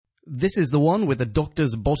This is the one with the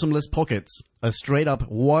Doctor's bottomless pockets, a straight-up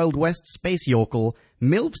Wild West space yokel,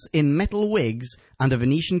 MILFs in metal wigs, and a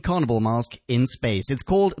Venetian carnival mask in space. It's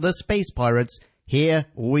called The Space Pirates. Here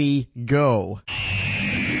we go.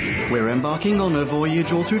 We're embarking on a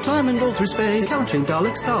voyage all through time and all through space, encountering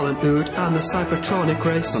Daleks, Thal and Ood, and the Cybertronic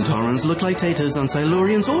race. Sontarans look like taters, and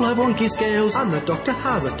Silurians all have wonky scales. And the Doctor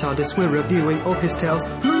has a TARDIS, we're reviewing all his tales.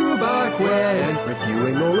 Who back when?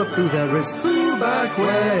 Reviewing all of who there is. Who back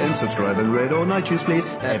when? Subscribe and rate on iTunes, please.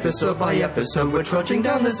 Episode by episode, we're trudging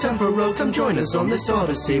down this temporal road. Come join us on this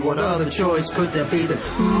odyssey. What other choice could there be than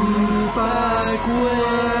Who back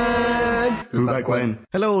when? Who back when?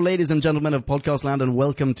 Hello, ladies and gentlemen of Podcast Land, and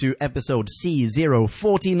welcome to episode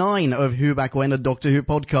C049 of Who Back When, a Doctor Who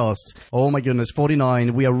podcast. Oh my goodness,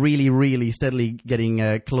 49. We are really steadily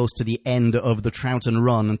getting close to the end of the Troughton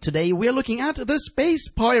run. And today we are looking at the Space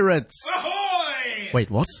Pirates. Ahoy! Wait,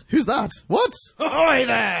 what? Who's that? What? Ahoy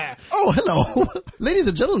there! Oh, hello. Ladies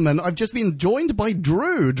and gentlemen, I've just been joined by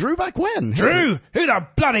Drew. Drew back when? Drew? Who the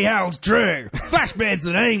bloody hell's Drew? Flashbeard's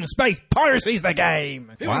the name, Space Piracy's the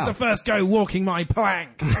game. Who wants to first go walking my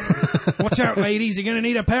plank? Watch out, ladies, you're going to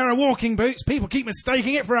need a pair of walking boots. People keep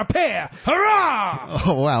mistaking it for a pair. Hurrah!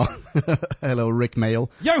 Oh, wow. Hello, Rick Mail.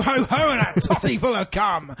 Yo-ho-ho and a totty full of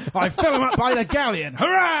cum. I fill them up by the galleon.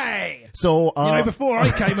 Hooray! So, you know, before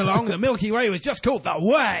I came along, the Milky Way was just called the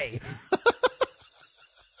Way.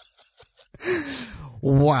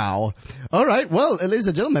 Wow. All right. Well, ladies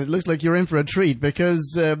and gentlemen, it looks like you're in for a treat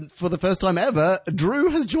because for the first time ever, Drew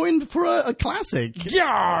has joined for a classic.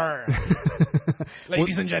 Yar!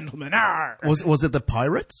 Ladies and gentlemen, arr! Was it the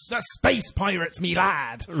Pirates? The Space Pirates, me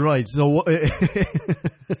lad. Right. So,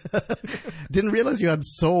 didn't realize you had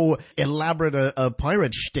so elaborate a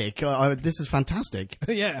pirate shtick. This is fantastic.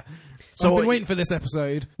 Yeah. So I've been waiting for this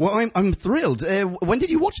episode. Well, I'm thrilled. When did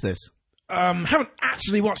you watch this? Haven't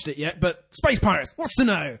actually watched it yet, but Space Pirates, what's to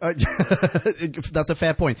know? That's a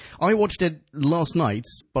fair point. I watched it last night,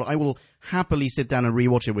 but I will happily sit down and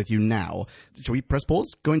rewatch it with you now. Shall we press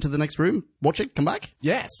pause? Go into the next room? Watch it? Come back?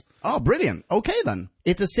 Yes. Oh, brilliant. Okay, then.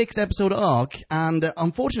 It's a 6-episode arc, and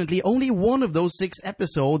unfortunately, only one of those 6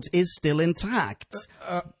 episodes is still intact.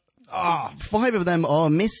 5 of them are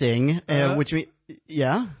missing, which we...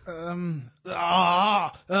 Yeah?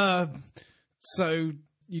 So...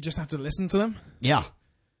 You just have to listen to them? Yeah.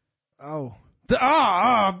 Oh,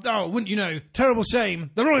 wouldn't you know? Terrible shame.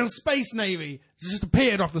 The Royal Space Navy just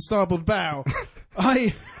appeared off the starboard bow.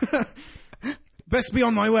 Best be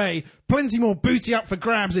on my way. Plenty more booty up for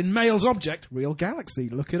grabs in Mail's object. Real Galaxy,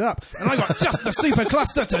 look it up. And I got just the super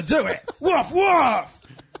cluster to do it. Woof, woof!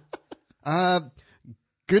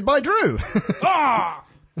 Goodbye, Drew.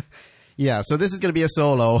 Yeah, so this is going to be a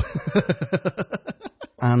solo.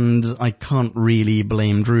 And I can't really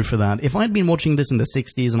blame Drew for that. If I'd been watching this in the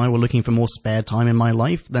 60s and I were looking for more spare time in my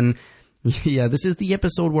life, then yeah, this is the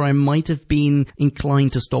episode where I might have been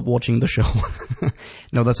inclined to stop watching the show.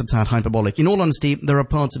 No, that's a tad hyperbolic. In all honesty, there are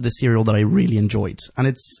parts of the serial that I really enjoyed, and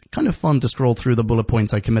it's kind of fun to scroll through the bullet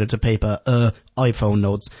points I committed to paper, iPhone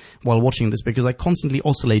notes, while watching this because I constantly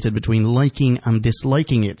oscillated between liking and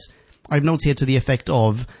disliking it. I have notes here to the effect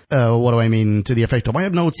of, what do I mean to the effect of? I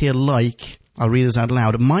have notes here like... I'll read this out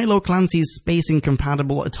loud. Milo Clancy's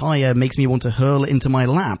space-incompatible attire makes me want to hurl into my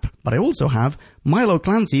lap. But I also have, Milo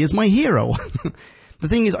Clancy is my hero. The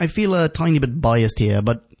thing is, I feel a tiny bit biased here,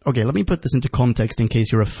 but okay, let me put this into context in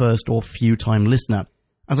case you're a first or few-time listener.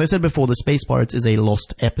 As I said before, The Space Pirates is a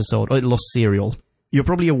lost episode, or a lost serial. You're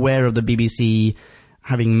probably aware of the BBC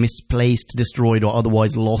having misplaced, destroyed, or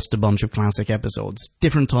otherwise lost a bunch of classic episodes.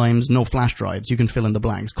 Different times, no flash drives, you can fill in the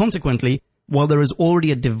blanks. Consequently, while there is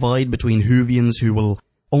already a divide between Whovians who will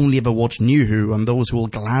only ever watch New Who and those who will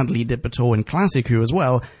gladly dip a toe in Classic Who as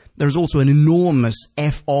well, there's also an enormous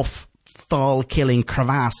F-off, Thal-killing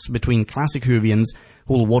crevasse between Classic Whovians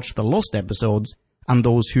who will watch the lost episodes and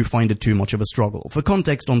those who find it too much of a struggle. For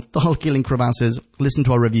context on Thal-killing crevasses, listen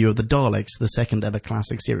to our review of The Daleks, the second ever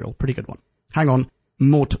classic serial. Pretty good one. Hang on,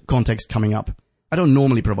 more context coming up. I don't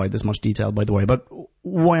normally provide this much detail, by the way, but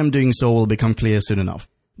why I'm doing so will become clear soon enough.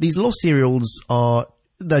 These lost serials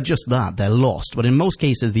they're just that, they're lost, but in most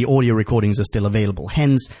cases the audio recordings are still available.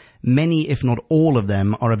 Hence, many, if not all of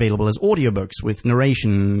them, are available as audiobooks with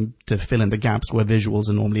narration to fill in the gaps where visuals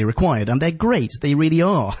are normally required. And they're great, they really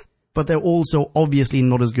are. But they're also obviously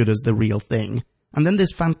not as good as the real thing. And then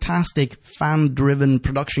this fantastic fan-driven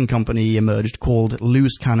production company emerged called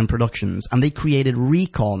Loose Cannon Productions, and they created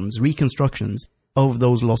reconstructions of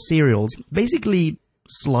those lost serials. Basically,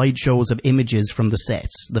 slideshows of images from the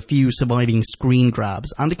sets, the few surviving screen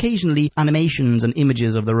grabs, and occasionally animations and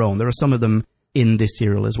images of their own. There are some of them in this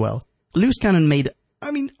serial as well. Loose Cannon made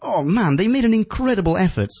I mean, oh man, they made an incredible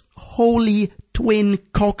effort. Holy twin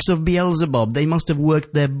cocks of Beelzebub. They must have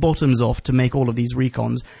worked their bottoms off to make all of these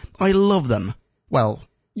recons. I love them. Well,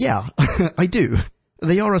 yeah, I do.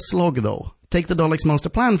 They are a slog, though. Take the Daleks' Master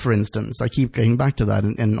Plan, for instance. I keep going back to that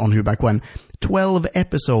on Who Back When. 12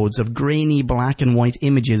 episodes of grainy black and white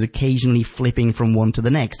images occasionally flipping from one to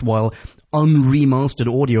the next, while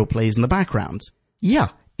unremastered audio plays in the background. Yeah,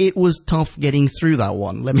 it was tough getting through that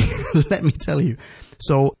one, let me tell you.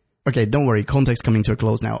 So, okay, don't worry, context coming to a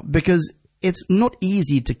close now, because it's not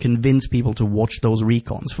easy to convince people to watch those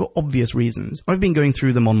recons, for obvious reasons. I've been going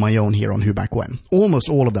through them on my own here on Who Back When. Almost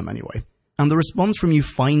all of them, anyway. And the response from you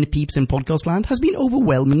fine peeps in podcast land has been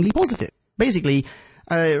overwhelmingly positive. Basically,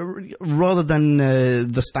 rather than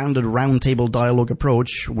the standard roundtable dialogue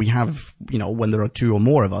approach we have, when there are two or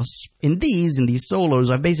more of us, in these solos,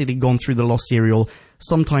 I've basically gone through the Lost serial,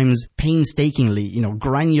 sometimes painstakingly,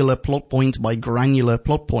 granular plot point by granular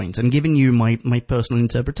plot point, and giving you my personal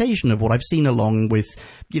interpretation of what I've seen, along with,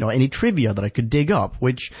 any trivia that I could dig up,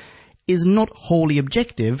 which is not wholly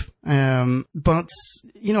objective, but,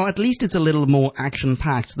 at least it's a little more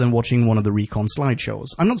action-packed than watching one of the recon slideshows.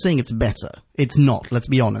 I'm not saying it's better. It's not, let's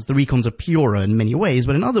be honest. The recons are purer in many ways,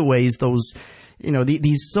 but in other ways, those,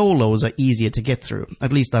 these solos are easier to get through.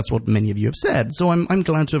 At least that's what many of you have said, so I'm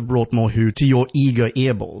glad to have brought more Who to your eager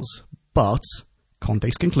earballs. But,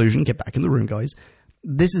 context conclusion, get back in the room, guys.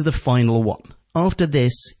 This is the final one. After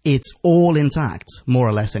this, it's all intact, more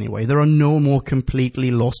or less anyway. There are no more completely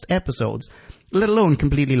lost episodes, let alone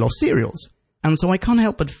completely lost serials. And so I can't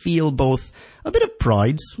help but feel both a bit of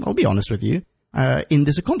pride, I'll be honest with you, in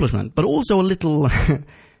this accomplishment, but also a little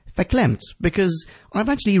verklempt, because I've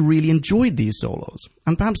actually really enjoyed these solos,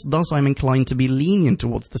 and perhaps thus I'm inclined to be lenient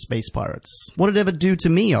towards the Space Pirates. What did it ever do to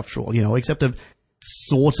me, after all, except to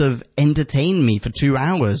sort of entertain me for 2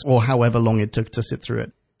 hours, or however long it took to sit through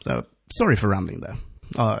it. So, sorry for rambling there.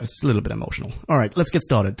 It's a little bit emotional. Alright, let's get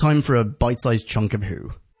started. Time for a bite-sized chunk of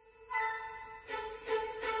Who.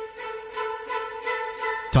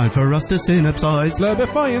 Time for us to synopsize,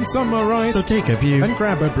 clarify and summarize. So take a view and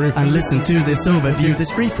grab a brew and listen to this overview,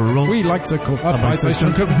 this free-for-all we like to call a bite-sized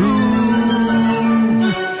chunk of Who.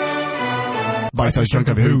 Bite-sized chunk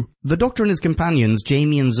of Who. The Doctor and his companions,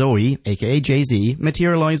 Jamie and Zoe, aka Jay-Z,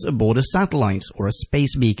 materialize aboard a satellite or a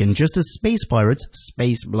space beacon just as space pirates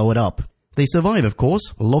space blow it up. They survive, of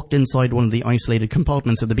course, locked inside one of the isolated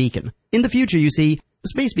compartments of the beacon. In the future, you see,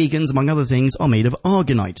 space beacons, among other things, are made of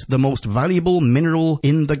argonite, the most valuable mineral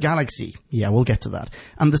in the galaxy. Yeah, we'll get to that.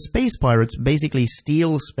 And the space pirates basically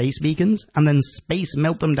steal space beacons and then space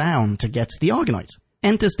melt them down to get the argonite.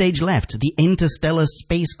 Enter stage left, the Interstellar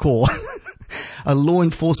Space Corps, a law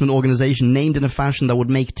enforcement organization named in a fashion that would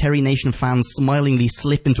make Terry Nation fans smilingly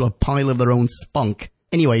slip into a pile of their own spunk.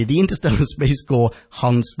 Anyway, the Interstellar Space Corps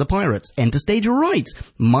hunts the pirates. Enter stage right,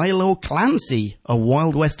 Milo Clancy, a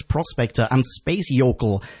Wild West prospector and space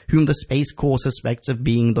yokel, whom the Space Corps suspects of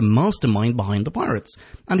being the mastermind behind the pirates,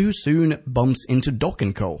 and who soon bumps into Doc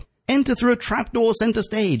 & Co. Enter through a trapdoor center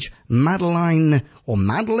stage, Madeline,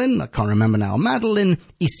 I can't remember now, Madeline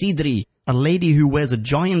Isidri, a lady who wears a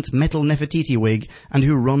giant metal Nefertiti wig and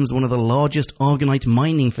who runs one of the largest argonite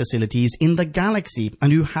mining facilities in the galaxy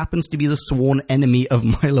and who happens to be the sworn enemy of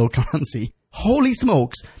Milo Clancy. Holy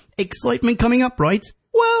smokes, excitement coming up, right?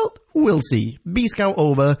 Well, we'll see. B-Scout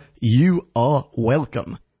over, you are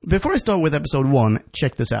welcome. Before I start with episode 1,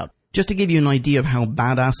 check this out. Just to give you an idea of how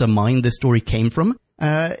badass a mind this story came from,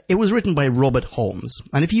 it was written by Robert Holmes,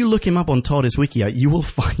 and if you look him up on TARDIS Wikia, you will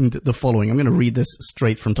find the following. I'm going to read this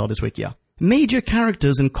straight from TARDIS Wikia. Major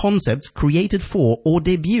characters and concepts created for or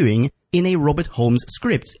debuting in a Robert Holmes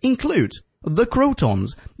script include the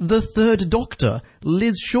Crotons, the Third Doctor,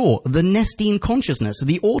 Liz Shaw, the Nestine Consciousness,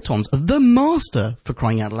 the Autons, the Master, for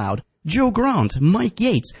crying out loud, Joe Grant, Mike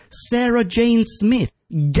Yates, Sarah Jane Smith.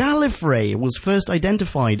 Gallifrey was first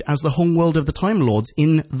identified as the homeworld of the Time Lords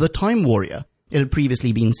in The Time Warrior. It had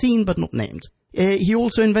previously been seen, but not named. He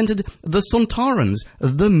also invented the Sontarans,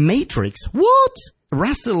 the Matrix, what?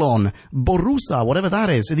 Rassilon, Borusa, whatever that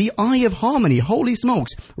is, the Eye of Harmony, holy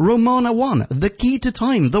smokes, Romana 1, the Key to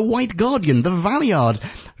Time, the White Guardian, the Valiard,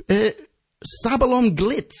 Sabalom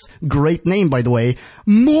Glitz, great name by the way,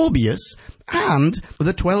 Morbius, and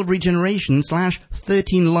the 12 regeneration /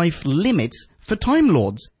 13 life limit for Time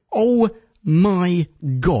Lords. Oh my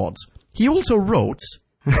god. He also wrote,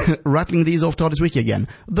 rattling these off TARDIS Wiki again,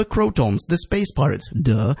 the Crotons, the Space Pirates,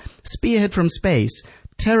 duh, Spearhead from Space,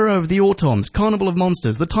 Terror of the Autons, Carnival of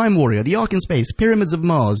Monsters, The Time Warrior, The Ark in Space, Pyramids of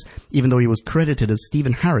Mars, even though he was credited as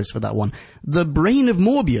Stephen Harris for that one, The Brain of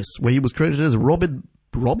Morbius, where he was credited as Robin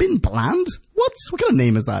Bland? What kind of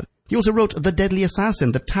name is that? He also wrote The Deadly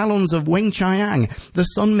Assassin, The Talons of Weng Chiang, The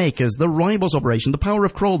Sunmakers, The Ribos Operation, The Power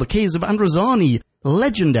of Kroll, The Caves of Androzani,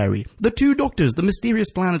 Legendary, The Two Doctors, The Mysterious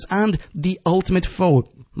Planets, and The Ultimate Foe.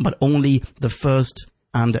 But only the first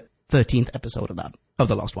and 13th episode of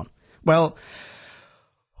the last one. Well,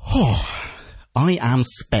 I am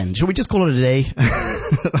spent. Shall we just call it a day?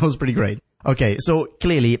 That was pretty great. Okay, so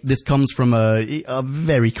clearly this comes from a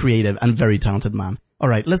very creative and very talented man.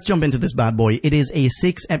 Alright, let's jump into this bad boy. It is a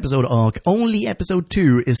 6-episode arc. Only episode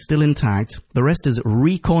 2 is still intact. The rest is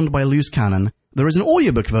reconned by loose cannon. There is an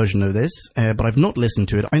audiobook version of this, but I've not listened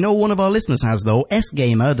to it. I know one of our listeners has, though.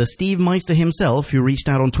 S-Gamer, the Steve Meister himself, who reached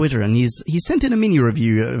out on Twitter, and he's sent in a mini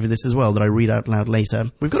review of this as well that I read out loud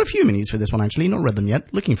later. We've got a few minis for this one, actually. Not read them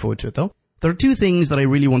yet. Looking forward to it, though. There are 2 things that I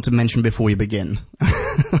really want to mention before we begin.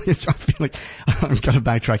 I feel like I'm kind of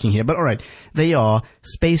backtracking here, but alright. They are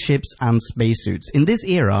spaceships and spacesuits. In this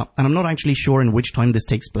era, and I'm not actually sure in which time this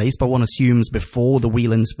takes place, but one assumes before the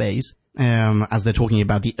Wheel in Space, as they're talking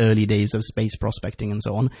about the early days of space prospecting and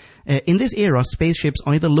so on. In this era, spaceships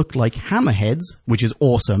either look like hammerheads, which is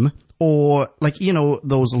awesome, or like,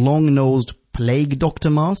 those long-nosed plague doctor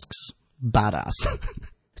masks. Badass.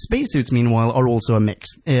 Spacesuits, meanwhile, are also a mix.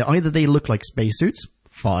 Either they look like spacesuits,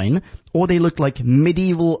 fine, or they look like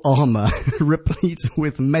medieval armor, replete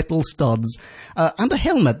with metal studs, and a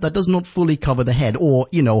helmet that does not fully cover the head, or,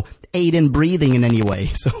 aid in breathing in any way,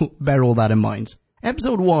 so bear all that in mind.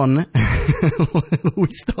 Episode 1, we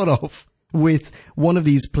start off with one of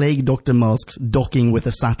these plague doctor masks docking with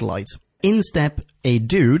a satellite. In step a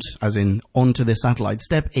dude, as in onto the satellite,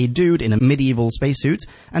 step a dude in a medieval spacesuit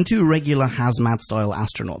and 2 regular hazmat-style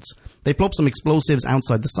astronauts. They plop some explosives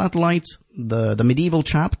outside the satellite. The medieval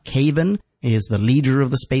chap, Caven, is the leader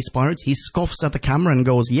of the space pirates. He scoffs at the camera and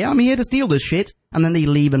goes, "Yeah, I'm here to steal this shit." And then they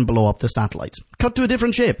leave and blow up the satellite. Cut to a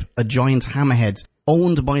different ship, a giant hammerhead,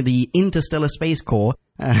 owned by the Interstellar Space Corps.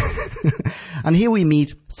 And here we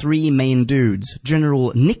meet 3 main dudes.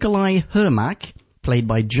 General Nikolai Hermack, played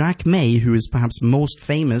by Jack May, who is perhaps most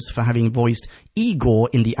famous for having voiced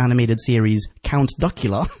Igor in the animated series Count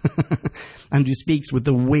Duckula, and who speaks with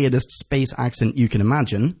the weirdest space accent you can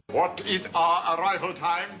imagine. What is our arrival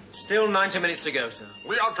time? Still 90 minutes to go, sir.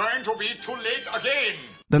 We are going to be too late again.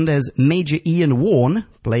 Then there's Major Ian Warren,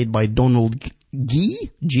 played by Donald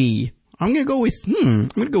G. I'm going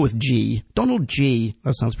to go with G. Donald G.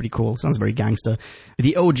 That sounds pretty cool. Sounds very gangster.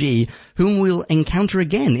 The OG, whom we'll encounter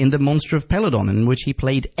again in The Monster of Peladon, in which he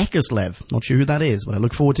played Ekoslev. Not sure who that is, but I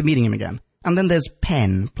look forward to meeting him again. And then there's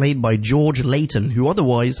Penn, played by George Layton, who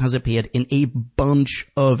otherwise has appeared in a bunch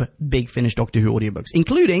of Big Finish Doctor Who audiobooks,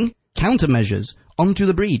 including Countermeasures, Onto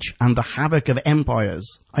the Breach, and The Havoc of Empires.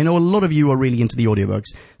 I know a lot of you are really into the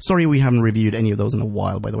audiobooks. Sorry we haven't reviewed any of those in a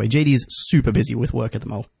while, by the way. JD's super busy with work at the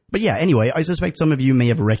moment. But yeah, anyway, I suspect some of you may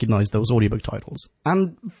have recognized those audiobook titles.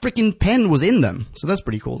 And frickin' Penn was in them, so that's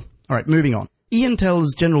pretty cool. Alright, moving on. Ian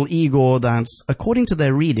tells General Igor that, according to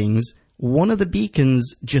their readings, one of the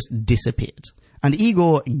beacons just disappeared. And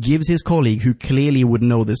Igor gives his colleague, who clearly would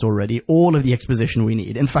know this already, all of the exposition we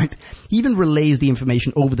need. In fact, he even relays the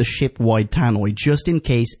information over the ship-wide tannoy, just in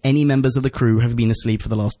case any members of the crew have been asleep for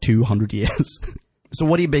the last 200 years. So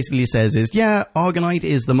what he basically says is, yeah, Argonite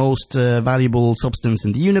is the most valuable substance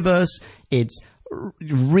in the universe. It's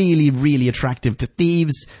really, really attractive to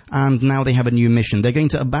thieves, and now they have a new mission. They're going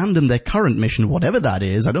to abandon their current mission, whatever that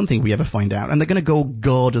is. I don't think we ever find out. And they're going to go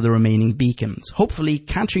guard the remaining beacons, hopefully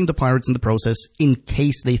catching the pirates in the process in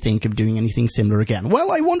case they think of doing anything similar again. Well,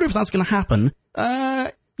 I wonder if that's going to happen.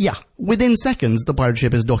 Yeah, within seconds, the pirate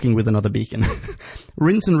ship is docking with another beacon.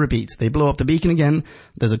 Rinse and repeat. They blow up the beacon again,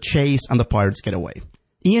 there's a chase, and the pirates get away.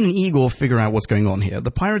 Ian and Igor figure out what's going on here. The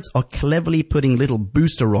pirates are cleverly putting little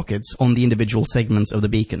booster rockets on the individual segments of the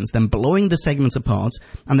beacons, then blowing the segments apart,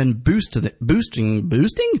 and then boosting? I'm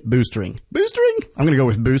gonna go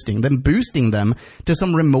with boosting. Then boosting them to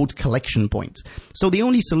some remote collection point. So the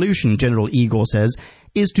only solution, General Igor says,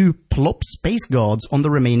 is to plop space guards on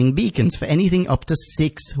the remaining beacons for anything up to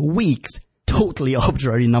 6 weeks. Totally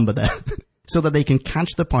arbitrary number there. So that they can catch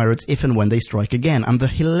the pirates if and when they strike again. And the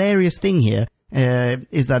hilarious thing here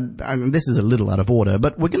is that, this is a little out of order,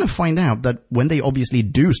 but we're going to find out that when they obviously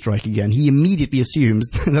do strike again, he immediately assumes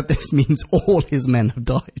that this means all his men have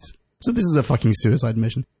died. So this is a fucking suicide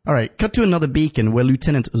mission. Alright, cut to another beacon where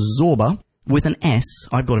Lieutenant Zorba, with an S,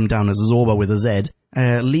 I've got him down as Zorba with a Z,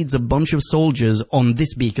 leads a bunch of soldiers on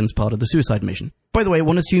this beacon's part of the suicide mission. By the way,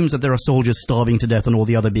 one assumes that there are soldiers starving to death on all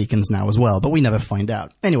the other beacons now as well, but we never find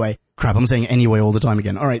out. Anyway, crap, I'm saying anyway all the time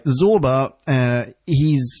again. Alright, Zorba,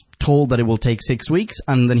 he's told that it will take 6 weeks,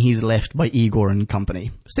 and then he's left by Igor and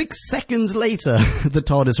company. 6 seconds later, the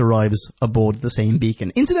TARDIS arrives aboard the same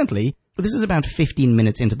beacon. Incidentally, this is about 15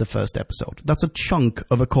 minutes into the first episode. That's a chunk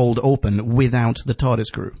of a cold open without the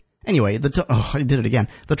TARDIS crew. Anyway, I did it again.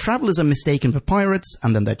 The travelers are mistaken for pirates,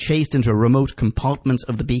 and then they're chased into a remote compartment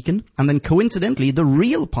of the beacon, and then coincidentally, the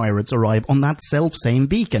real pirates arrive on that self-same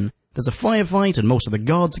beacon. There's a firefight, and most of the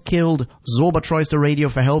guards are killed. Zorba tries to radio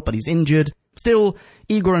for help, but he's injured. Still,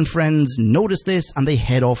 Igor and friends notice this, and they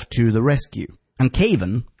head off to the rescue. And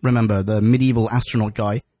Caven, remember, the medieval astronaut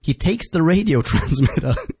guy, he takes the radio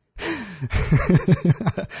transmitter...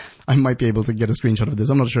 I might be able to get a screenshot of this.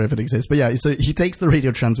 I'm not sure if it exists. But yeah, so he takes the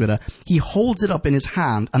radio transmitter, he holds it up in his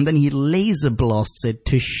hand, and then he laser blasts it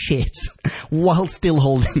to shit while still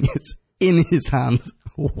holding it in his hands.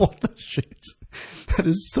 What the shit? That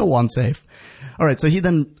is so unsafe. Alright, so he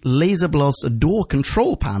then laser blasts a door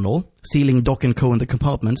control panel, sealing Doc and Co in the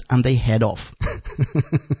compartment, and they head off.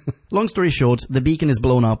 Long story short, the beacon is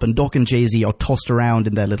blown up and Doc and Jay-Z are tossed around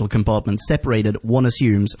in their little compartment, separated, one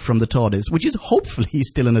assumes, from the TARDIS, which is hopefully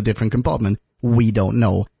still in a different compartment. We don't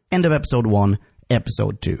know. End of episode 1,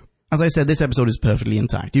 episode 2. As I said, this episode is perfectly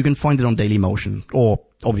intact. You can find it on Dailymotion, or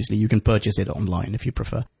obviously you can purchase it online if you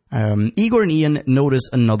prefer. Igor and Ian notice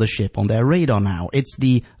another ship on their radar now. It's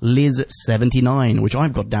the Liz 79, which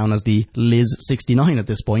I've got down as the Liz 69 at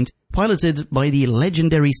this point, piloted by the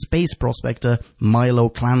legendary space prospector Milo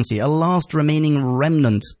Clancy, a last remaining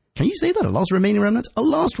remnant. Can you say that? A last remaining remnant? A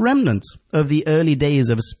last remnant of the early days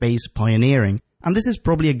of space pioneering. And this is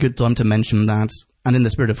probably a good time to mention that, and in the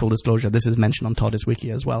spirit of full disclosure, this is mentioned on TARDIS Wiki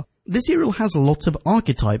as well. This serial has lots of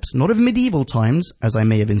archetypes, not of medieval times, as I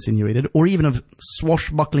may have insinuated, or even of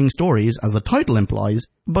swashbuckling stories, as the title implies,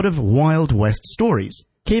 but of Wild West stories.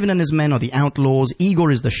 Caven and his men are the outlaws, Igor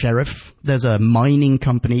is the sheriff, there's a mining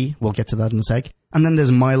company, we'll get to that in a sec, and then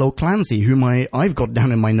there's Milo Clancy, whom I've got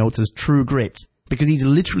down in my notes as True Grit, because he's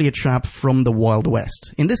literally a chap from the Wild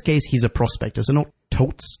West. In this case, he's a prospector, so not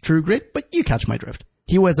totes True Grit, but you catch my drift.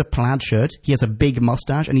 He wears a plaid shirt, he has a big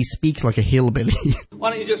mustache, and he speaks like a hillbilly. Why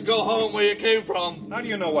don't you just go home where you came from? How do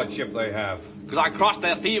you know what ship they have? Because I crossed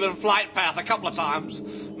their thieving flight path a couple of times.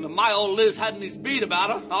 And if my old Liz had any speed about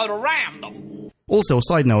her, I would have rammed them. Also,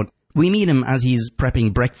 side note, we meet him as he's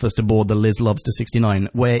prepping breakfast aboard the Liz Loves to 69,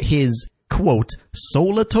 where his, quote,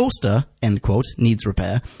 solar toaster, end quote, needs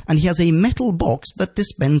repair, and he has a metal box that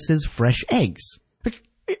dispenses fresh eggs.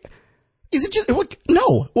 Is it just... What?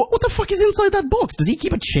 No! What the fuck is inside that box? Does he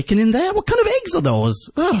keep a chicken in there? What kind of eggs are those?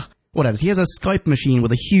 Ugh. Whatever. He has a Skype machine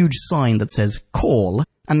with a huge sign that says, call,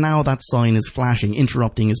 and now that sign is flashing,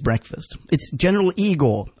 interrupting his breakfast. It's General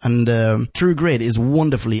Igor, and True Grit is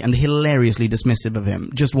wonderfully and hilariously dismissive of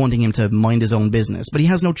him, just wanting him to mind his own business, but he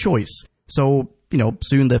has no choice. So,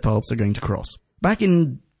 soon their paths are going to cross. Back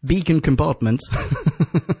in Beacon Compartment...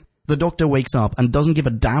 The Doctor wakes up and doesn't give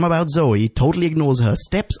a damn about Zoe, totally ignores her,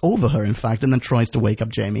 steps over her in fact, and then tries to wake up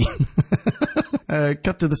Jamie.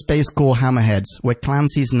 Cut to the Space Corps Hammerheads, where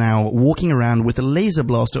Clancy's now walking around with a laser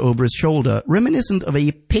blaster over his shoulder, reminiscent of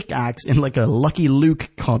a pickaxe in like a Lucky Luke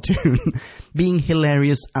cartoon, being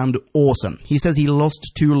hilarious and awesome. He says he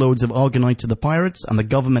lost 2 loads of Argonite to the pirates and the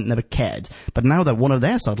government never cared, but now that one of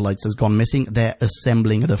their satellites has gone missing, they're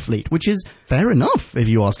assembling the fleet, which is fair enough if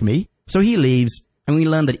you ask me. So he leaves. And we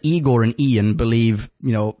learn that Igor and Ian believe,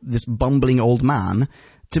 this bumbling old man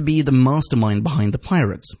to be the mastermind behind the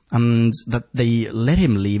pirates, and that they let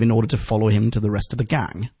him leave in order to follow him to the rest of the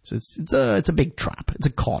gang. So it's a big trap. It's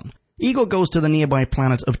a con. Igor goes to the nearby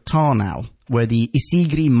planet of Tar now, where the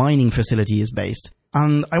Isigri mining facility is based.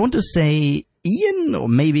 And I want to say Ian, or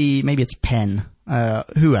maybe it's Penn,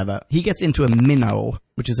 whoever. He gets into a minnow,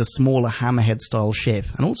 which is a smaller hammerhead-style ship,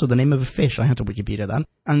 and also the name of a fish. I had to Wikipedia that.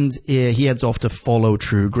 And he heads off to follow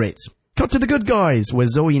True Grit. Cut to the good guys, where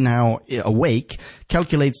Zoe, now awake,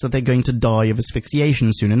 calculates that they're going to die of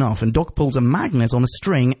asphyxiation soon enough, and Doc pulls a magnet on a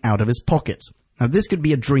string out of his pocket. Now, this could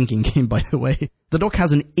be a drinking game, by the way. The Doc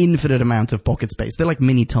has an infinite amount of pocket space. They're like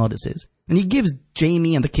mini TARDISes. And he gives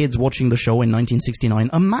Jamie and the kids watching the show in 1969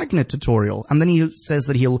 a magnet tutorial, and then he says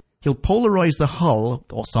that he'll polarize the hull,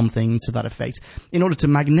 or something to that effect, in order to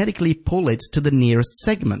magnetically pull it to the nearest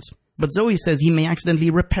segment. But Zoe says he may accidentally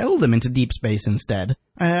repel them into deep space instead.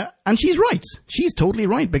 And she's right. She's totally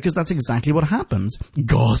right, because that's exactly what happens.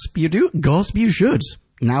 Gasp you do, gasp you should.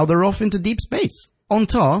 Now they're off into deep space. On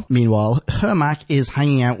Tar, meanwhile, Hermac is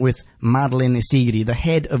hanging out with Madeline Isigri, the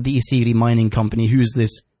head of the Isigri mining company, who's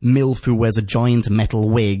this MILF who wears a giant metal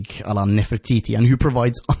wig a la Nefertiti and who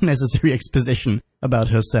provides unnecessary exposition about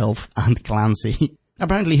herself and Clancy.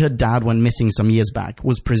 Apparently her dad went missing some years back,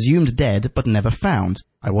 was presumed dead but never found.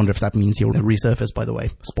 I wonder if that means he'll resurface, by the way.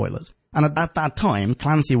 Spoilers. And at that time,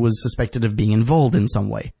 Clancy was suspected of being involved in some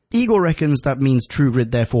way. Igor reckons that means True Grit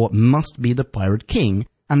therefore must be the Pirate King,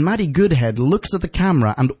 and Maddie Goodhead looks at the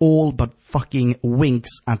camera and all but fucking winks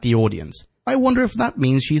at the audience. I wonder if that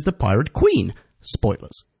means she's the Pirate Queen.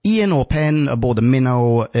 Spoilers. Ian or Penn aboard the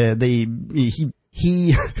minnow,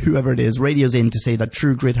 he, whoever it is, radios in to say that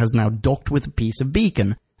True Grit has now docked with a piece of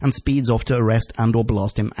beacon and speeds off to arrest and or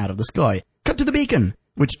blast him out of the sky. Cut to the beacon,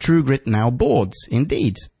 which True Grit now boards,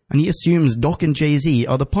 indeed. And he assumes Doc and Jay-Z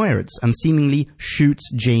are the pirates and seemingly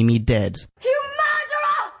shoots Jamie dead. You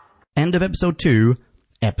murderer! End of episode 2,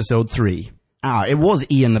 episode 3. It was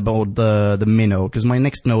Ian aboard the minnow, because my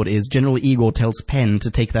next note is General Igor tells Penn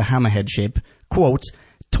to take the Hammerhead ship, quote,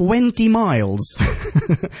 20 miles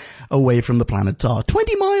away from the planet Tar.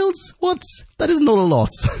 20 miles? What? That is not a lot.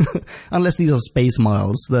 Unless these are space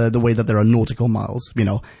miles, the way that there are nautical miles, you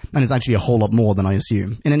know. And it's actually a whole lot more than I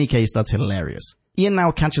assume. In any case, that's hilarious. Ian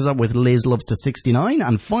now catches up with Liz Loves to 69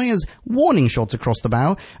 and fires warning shots across the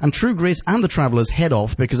bow, and True Grit and the Travelers head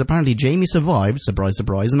off because apparently Jamie survived, surprise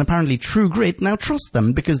surprise, and apparently True Grit now trusts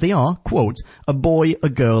them because they are, quote, a boy, a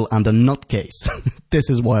girl, and a nutcase. This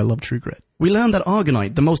is why I love True Grit. We learned that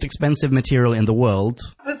Argonite, the most expensive material in the world,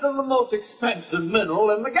 This is the most expensive mineral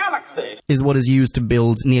in the galaxy. is what is used to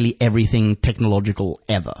build nearly everything technological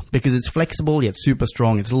ever. Because it's flexible, yet super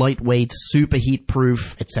strong, it's lightweight, super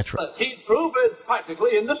heat-proof, etc. The heat-proof is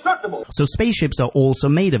practically indestructible. So spaceships are also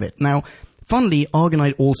made of it. Now, funnily,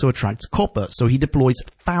 Argonite also attracts copper, so he deploys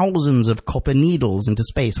thousands of copper needles into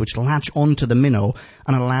space which latch onto the minnow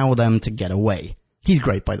and allow them to get away. He's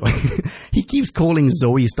great, by the way. He keeps calling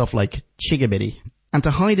Zoe stuff like Chigabiddy. And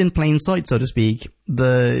to hide in plain sight, so to speak,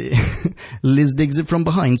 the Liz digs it from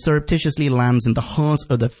behind, surreptitiously lands in the heart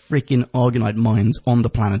of the frickin' Argonite mines on the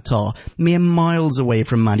planet Tar, mere miles away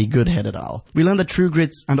from Maddie Goodhead et al. We learn that True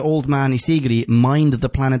Grits and Old Man Isigri mined the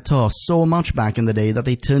planet Tar so much back in the day that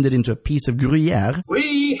they turned it into a piece of Gruyere.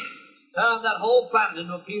 We turned that whole planet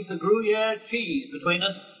into a piece of Gruyere cheese between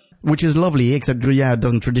us. Which is lovely, except Gruyere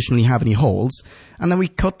doesn't traditionally have any holes. And then we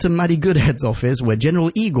cut to Maddie Goodhead's office, where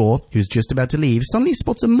General Igor, who's just about to leave, suddenly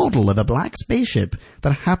spots a model of a black spaceship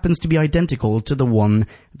that happens to be identical to the one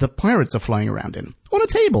the pirates are flying around in. On a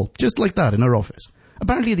table, just like that, in her office.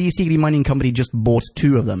 Apparently the Isigri Mining Company just bought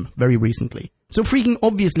 2 of them, very recently. So freaking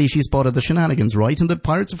obviously she's part of the shenanigans, right? And the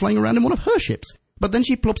pirates are flying around in one of her ships. But then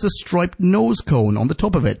she plops a striped nose cone on the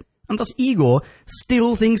top of it. And thus Igor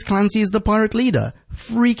still thinks Clancy is the pirate leader.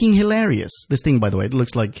 Freaking hilarious. This thing, by the way, it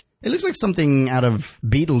looks like something out of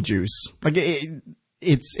Beetlejuice. Like,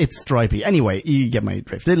 it's stripy. Anyway, you get my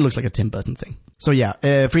drift. It looks like a Tim Burton thing. So yeah,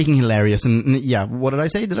 freaking hilarious. And yeah, what did I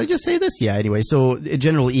say? Did I just say this? Yeah, anyway. So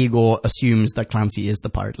General Igor assumes that Clancy is the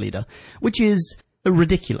pirate leader, which is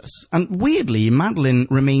ridiculous. And weirdly, Madeline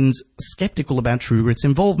remains skeptical about True Grit's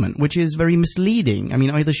involvement, which is very misleading. I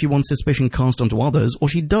mean, either she wants suspicion cast onto others, or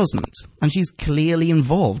she doesn't. And she's clearly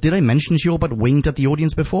involved. Did I mention she all but winked at the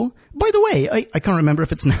audience before? By the way, I can't remember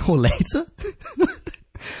if it's now or later.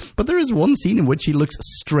 But there is one scene in which she looks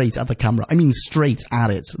straight at the camera. I mean, straight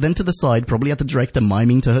at it. Then to the side, probably at the director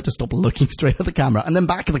miming to her to stop looking straight at the camera. And then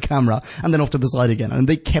back at the camera, and then off to the side again. And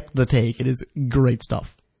they kept the take. It is great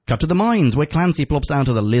stuff. Cut to the mines, where Clancy plops out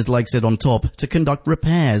of the Liz Likes It on top to conduct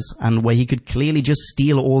repairs, and where he could clearly just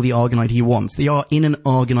steal all the Argonite he wants. They are in an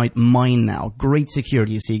Argonite mine now. Great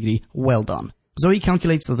security, Isigri. Well done. Zoe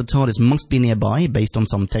calculates that the TARDIS must be nearby, based on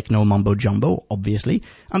some techno mumbo-jumbo, obviously,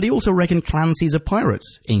 and they also reckon Clancy's a pirate,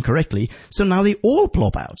 incorrectly, so now they all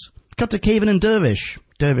plop out. Cut to Caven and Dervish.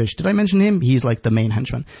 Dervish, did I mention him? He's like the main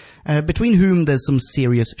henchman. Between whom there's some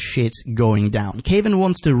serious shit going down. Caven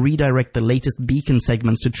wants to redirect the latest beacon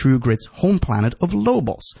segments to True Grit's home planet of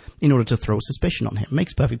Lobos in order to throw suspicion on him.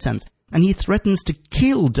 Makes perfect sense. And he threatens to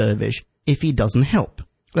kill Dervish if he doesn't help.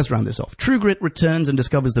 Let's round this off. True Grit returns and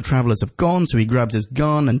discovers the Travelers have gone, so he grabs his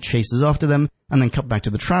gun and chases after them, and then cut back to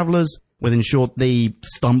the Travelers. Well, in short, they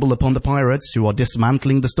stumble upon the pirates, who are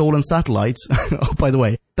dismantling the stolen satellites. Oh, by the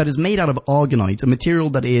way, that is made out of Argonite, a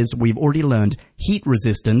material that is, we've already learned,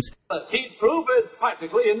 heat-resistant. The heat-proof is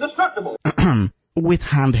practically indestructible. With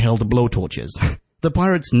handheld blowtorches. The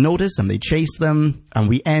pirates notice and they chase them, and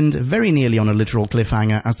we end very nearly on a literal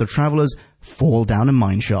cliffhanger as the Travelers fall down a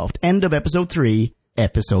mineshaft. End of episode 3,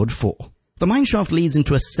 episode 4. The mineshaft leads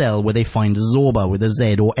into a cell where they find Zorba with a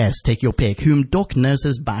Z or S, take your pick, whom Doc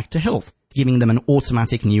nurses back to health, giving them an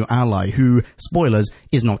automatic new ally who, spoilers,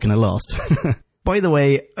 is not going to last. By the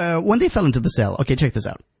way, when they fell into the cell, okay, check this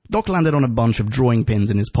out. Doc landed on a bunch of drawing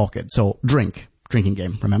pins in his pocket, so drinking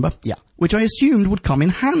game, remember? Yeah. Which I assumed would come in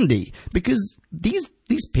handy, because these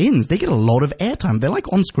pins, they get a lot of airtime. They're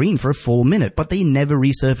like on screen for a full minute, but they never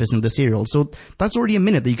resurface in the serial, so that's already a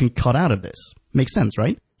minute that you can cut out of this. Makes sense,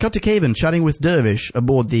 right? Cut to Caven chatting with Dervish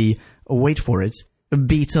aboard the, wait for it,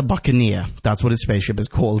 Beta Buccaneer. That's what his spaceship is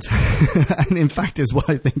called. And in fact is what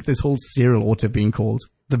I think this whole serial ought to have been called.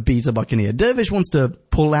 The Beta Buccaneer. Dervish wants to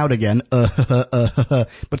pull out again,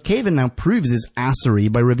 but Caven now proves his assery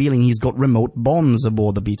by revealing he's got remote bombs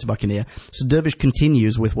aboard the Beta Buccaneer. So Dervish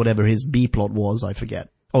continues with whatever his B-plot was, I forget.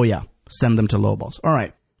 Oh yeah, send them to Lobos.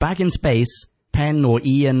 Alright, back in space, Penn.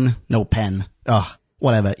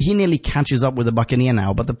 Whatever. He nearly catches up with the Buccaneer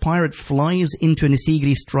now, but the pirate flies into an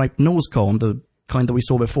Isigri striped nose cone, the kind that we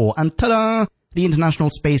saw before, and ta-da! The International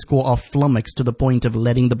Space Corps are flummoxed to the point of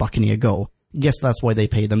letting the Buccaneer go. Guess that's why they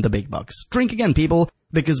pay them the big bucks. Drink again, people,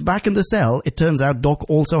 because back in the cell, it turns out Doc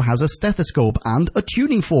also has a stethoscope and a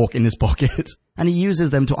tuning fork in his pocket, and he uses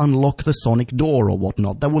them to unlock the sonic door or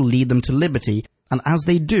whatnot that will lead them to liberty, and as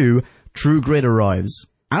they do, True Grit arrives.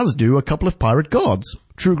 As do a couple of pirate guards.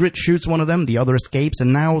 True Grit shoots one of them, the other escapes,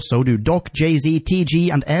 and now so do Doc, Jay-Z,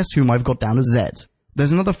 TG, and S, whom I've got down as Z.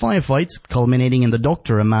 There's another firefight, culminating in the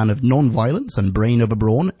Doctor, a man of non-violence and brain over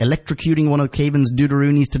brawn, electrocuting one of Caven's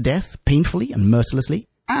Deuteroonies to death, painfully and mercilessly,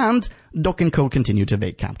 and Doc and Co. continue to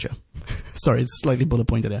evade capture. Sorry, it's slightly bullet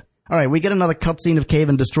pointed there. Alright, we get another cutscene of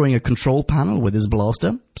Caven destroying a control panel with his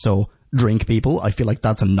blaster, so drink, people. I feel like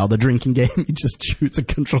that's another drinking game. He just shoots at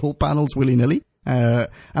control panels willy-nilly.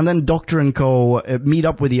 And then Doctor and Co. Meet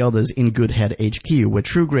up with the others in Goodhead HQ, where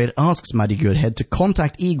True Grit asks Maddie Goodhead to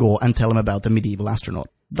contact Igor and tell him about the medieval astronaut.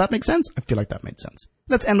 That makes sense? I feel like that made sense.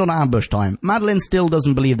 Let's end on ambush time. Madeline still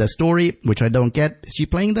doesn't believe their story, which I don't get. Is she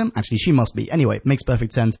playing them? Actually, she must be. Anyway, makes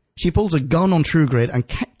perfect sense. She pulls a gun on True Grit, and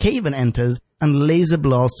Caven enters and laser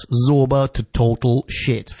blasts Zorba to total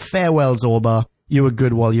shit. Farewell, Zorba. You were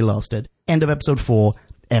good while you lasted. End of episode 4,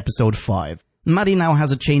 episode 5. Maddie now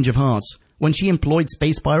has a change of heart. When she employed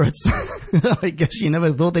space pirates, I guess she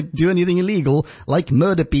never thought they'd do anything illegal, like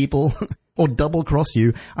murder people, or double-cross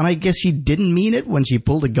you, and I guess she didn't mean it when she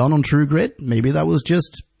pulled a gun on True Grit. Maybe that was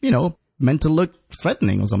just, meant to look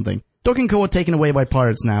threatening or something. Doc and Co. are taken away by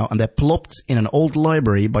pirates now, and they're plopped in an old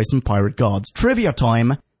library by some pirate guards. Trivia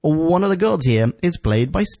time! One of the guards here is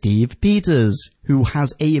played by Steve Peters, who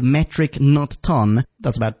has a metric nut ton,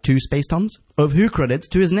 that's about 2 space tons, of Who credits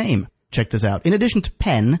to his name. Check this out. In addition to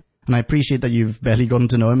Penn, and I appreciate that you've barely gotten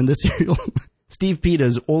to know him in this serial, Steve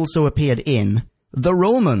Peters also appeared in The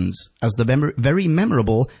Romans as the very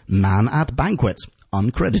memorable Man at Banquet,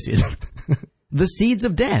 uncredited. The Seeds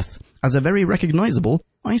of Death as a very recognizable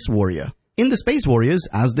Ice Warrior. In The Space Warriors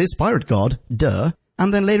as this pirate god, duh,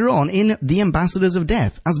 and then later on in The Ambassadors of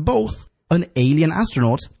Death as both an alien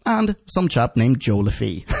astronaut and some chap named Joe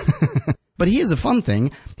Lafee. But here's a fun thing.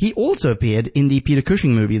 He also appeared in the Peter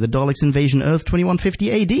Cushing movie, The Daleks Invasion Earth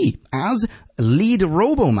 2150 AD, as lead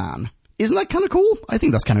Robo-Man. Isn't that kind of cool? I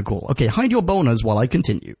think that's kind of cool. Okay, hide your boners while I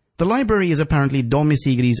continue. The library is apparently Dom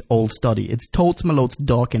Isigri's old study. It's totes malotes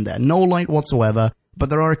dark in there. No light whatsoever, but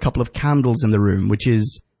there are a couple of candles in the room, which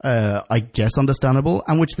is, I guess understandable,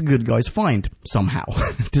 and which the good guys find, somehow,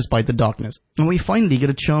 despite the darkness. And we finally get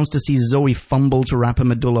a chance to see Zoe fumble to wrap a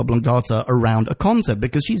medulla oblongata around a concept,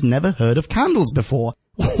 because she's never heard of candles before.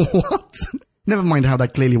 What? Never mind how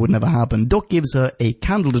that clearly would never happen. Doc gives her a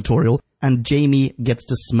candle tutorial, and Jamie gets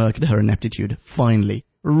to smirk at her ineptitude. Finally.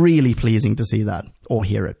 Really pleasing to see that. Or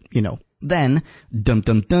hear it, Then,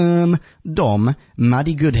 dum-dum-dum, Dom,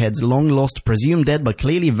 Maddie Goodhead's long-lost, presumed dead but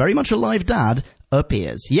clearly very much alive dad,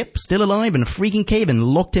 appears. Yep, still alive, and freaking Caven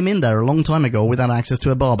locked him in there a long time ago without access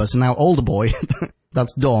to a barber, so now old boy,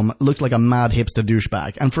 that's Dom, looks like a mad hipster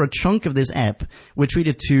douchebag. And for a chunk of this ep, we're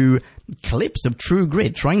treated to clips of True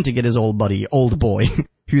Grit trying to get his old buddy, old boy,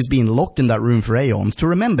 who's been locked in that room for aeons, to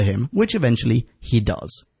remember him, which eventually he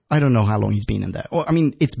does. I don't know how long he's been in there.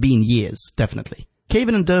 It's been years, definitely.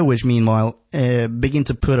 Caven and Derwish, meanwhile, begin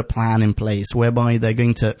to put a plan in place whereby they're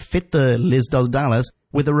going to fit the Liz Does Dallas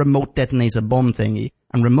with a remote detonator bomb thingy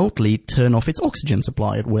and remotely turn off its oxygen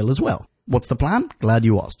supply at will as well. What's the plan? Glad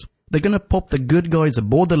you asked. They're gonna pop the good guys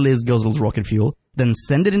aboard the Liz Guzzles rocket fuel, then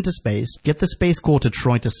send it into space, get the Space Corps to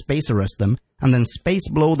try to space arrest them, and then space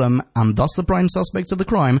blow them, and thus the prime suspects of the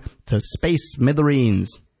crime, to space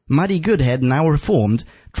smithereens. Maddie Goodhead, now reformed,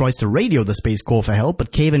 tries to radio the Space Corps for help,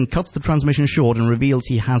 but Caven cuts the transmission short and reveals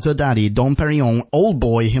he has her daddy, Dom Perignon, old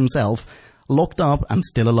boy himself, locked up and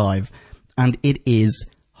still alive. And it is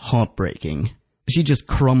heartbreaking. She just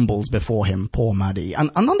crumbles before him, poor Maddie. And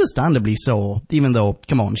understandably so, even though,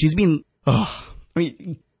 come on, she's been...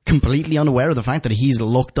 completely unaware of the fact that he's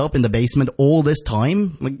locked up in the basement all this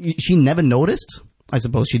time? Like, she never noticed? I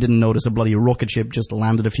suppose she didn't notice a bloody rocket ship just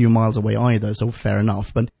landed a few miles away either, so fair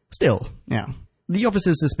enough, but still, yeah. The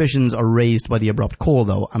officer's suspicions are raised by the abrupt call,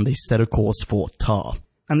 though, and they set a course for Tar.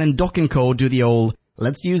 And then Doc and Co. do the old,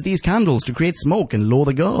 let's use these candles to create smoke and lure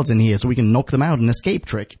the guards in here so we can knock them out and escape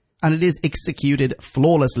trick. And it is executed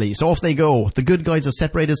flawlessly, so off they go. The good guys are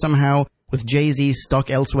separated somehow, with Jay-Z stuck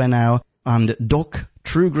elsewhere now, and Doc,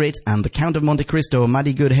 True Grit, and the Count of Monte Cristo,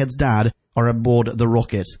 Maddie Goodhead's dad, are aboard the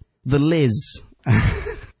rocket. The Liz...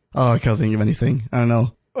 I can't think of anything. I don't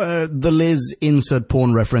know. The Liz insert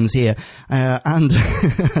porn reference here. And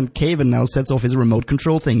Kavan now sets off his remote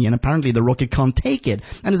control thingy, and apparently the rocket can't take it,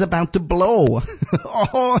 and is about to blow.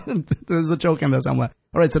 Oh, there's a joke in there somewhere.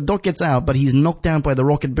 Alright, so Doc gets out, but he's knocked down by the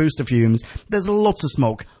rocket booster fumes. There's lots of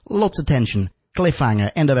smoke, lots of tension.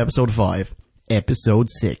 Cliffhanger, end of episode 5. Episode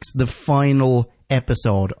 6, the final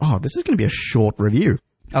episode. Oh, this is going to be a short review.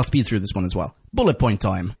 I'll speed through this one as well. Bullet point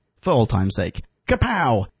time, for all time's sake.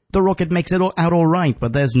 Kapow! The rocket makes it out all right,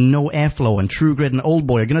 but there's no airflow, and True Grit and Old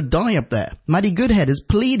Boy are gonna die up there. Maddie Goodhead is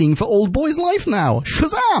pleading for Old Boy's life now.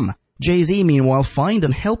 Shazam! Jay-Z, meanwhile, find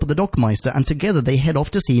and help the Dockmeister, and together they head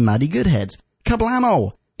off to see Maddie Goodhead.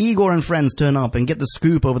 Kablamo! Igor and friends turn up and get the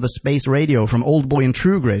scoop over the space radio from Old Boy and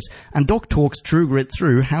True Grit, and Doc talks True Grit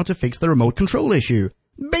through how to fix the remote control issue.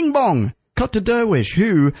 Bing bong! Cut to Derwish,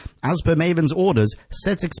 who, as per Maven's orders,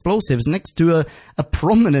 sets explosives next to a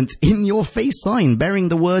prominent in-your-face sign bearing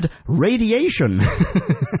the word radiation,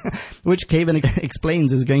 which Kavan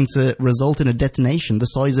explains is going to result in a detonation the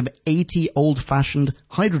size of 80 old-fashioned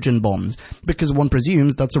hydrogen bombs, because one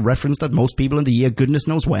presumes that's a reference that most people in the year goodness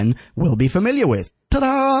knows when will be familiar with.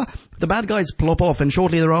 Ta-da! The bad guys plop off, and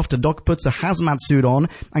shortly thereafter Doc puts a hazmat suit on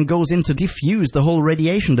and goes in to defuse the whole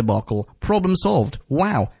radiation debacle. Problem solved.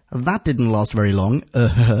 Wow, that didn't last very long.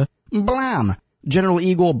 Blam! General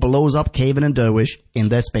Igor blows up Kavan and Derwish in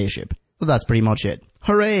their spaceship. That's pretty much it.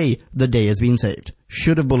 Hooray! The day has been saved.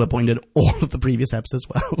 Should have bullet pointed all of the previous eps as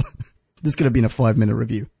well. This could have been a 5-minute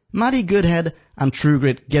review. Maddie Goodhead and True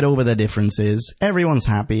Grit get over their differences, everyone's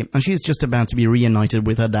happy, and she's just about to be reunited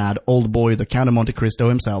with her dad, Old Boy, the Count of Monte Cristo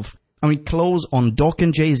himself. And we close on Doc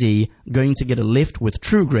and Jay-Z going to get a lift with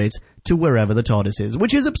True Grit to wherever the TARDIS is,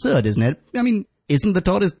 which is absurd, isn't it? I mean, isn't the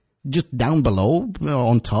TARDIS just down below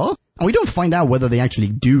on Tar? And we don't find out whether they actually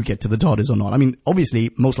do get to the TARDIS or not. I mean,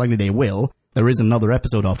 obviously, most likely they will. There is another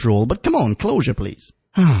episode after all, but come on, closure please.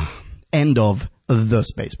 End of The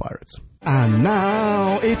Space Pirates. And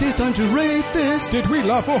now it is time to rate this. Did we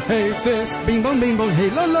laugh or hate this? Bing bong,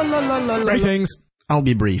 hey, la la la la la la. Ratings. I'll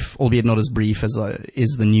be brief, albeit not as brief as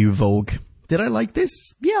is the new Vogue. Did I like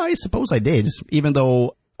this? Yeah, I suppose I did, even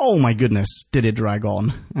though, oh my goodness, did it drag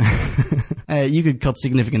on. You could cut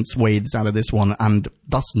significant swathes out of this one and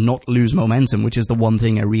thus not lose momentum, which is the one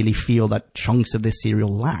thing I really feel that chunks of this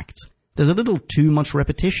serial lacked. There's a little too much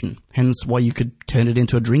repetition, hence why you could turn it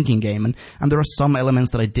into a drinking game, and there are some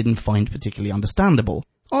elements that I didn't find particularly understandable.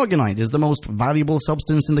 Argonite is the most valuable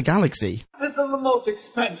substance in the galaxy. This is the most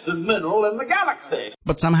expensive mineral in the galaxy.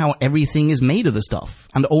 But somehow everything is made of the stuff,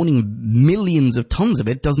 and owning millions of tons of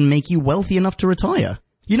it doesn't make you wealthy enough to retire.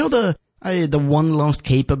 You know the one last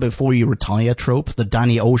caper before you retire trope, the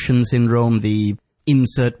Danny Ocean syndrome, the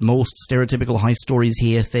insert most stereotypical high stories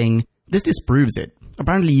here thing? This disproves it.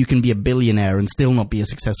 Apparently you can be a billionaire and still not be a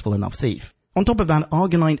successful enough thief. On top of that,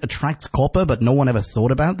 Argonite attracts copper, but no one ever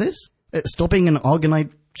thought about this? Stopping an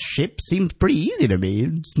Argonite ship seems pretty easy to me.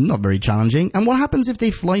 It's not very challenging. And what happens if they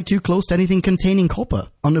fly too close to anything containing copper?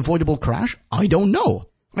 Unavoidable crash? I don't know.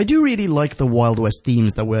 I do really like the Wild West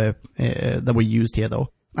themes that were used here, though.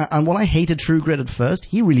 And while I hated True Grit at first,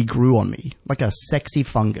 he really grew on me, like a sexy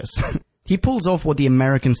fungus. He pulls off what the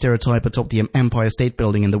American stereotype atop the Empire State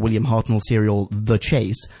Building in the William Hartnell serial The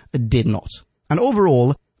Chase did not. And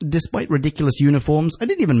overall, despite ridiculous uniforms, I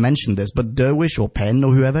didn't even mention this, but Derwish or Penn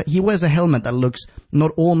or whoever, he wears a helmet that looks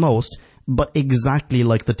not almost, but exactly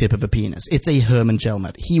like the tip of a penis. It's a Herman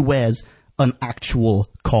helmet. He wears an actual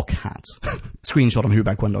cock hat. Screenshot on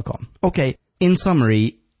whobackwhen.com. Okay, in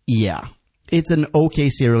summary, yeah. It's an okay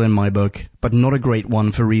serial in my book, but not a great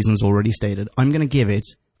one for reasons already stated. I'm gonna give it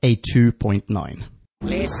a 2.9.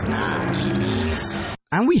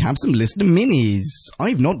 And we have some listener minis.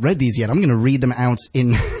 I've not read these yet. I'm going to read them out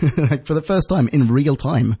in, for the first time, in real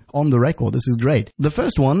time, on the record. This is great. The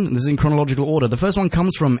first one, this is in chronological order. The first one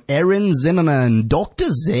comes from Erin Zimmerman, Dr.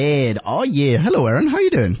 Z. Oh yeah. Hello, Erin. How you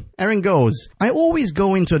doing? Erin goes, I always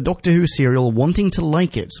go into a Doctor Who serial wanting to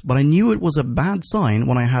like it, but I knew it was a bad sign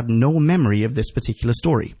when I had no memory of this particular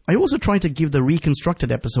story. I also try to give the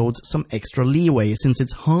reconstructed episodes some extra leeway since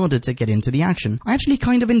it's harder to get into the action. I actually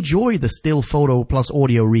kind of enjoy the still photo plus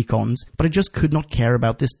audio recons, but I just could not care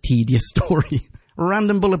about this tedious story.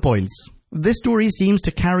 Random bullet points. This story seems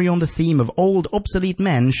to carry on the theme of old, obsolete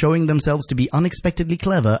men showing themselves to be unexpectedly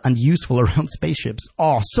clever and useful around spaceships.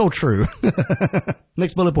 Oh, so true.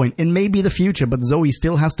 Next bullet point. It may be the future, but Zoe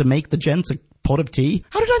still has to make the gents a pot of tea.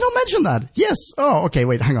 How did I not mention that? Yes. Oh, okay,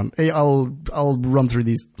 wait, hang on. I'll run through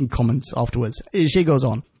these comments afterwards. She goes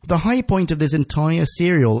on. The high point of this entire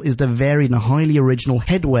serial is the varied and highly original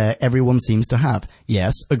headwear everyone seems to have.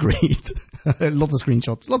 Yes, agreed. Lots of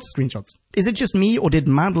screenshots. Is it just me, or did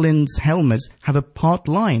Madeline's helmet have a part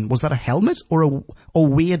line? Was that a helmet or a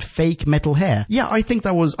weird fake metal hair? Yeah, I think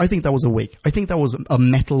that was a wig. I think that was a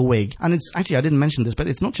metal wig. And it's actually, I didn't mention this, but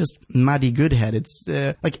it's not just Maddie Goodhead. It's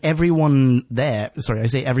like everyone there. Sorry, I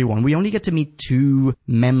say everyone. We only get to meet 2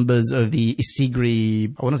 members of the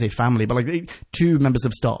Isigri, I want to say family, but like 2 members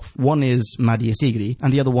of staff. One is Maddie Isigri,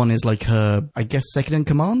 and the other one is like her, I guess, second in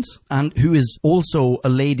command, and who is also a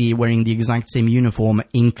lady wearing the exact same uniform,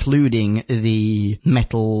 including the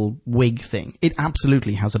metal wig thing. It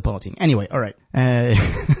absolutely has a parting. Anyway, alright.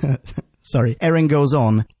 Sorry. Erin goes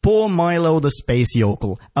on. Poor Milo the space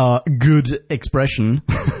yokel. Good expression.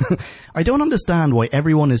 I don't understand why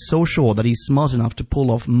everyone is so sure that he's smart enough to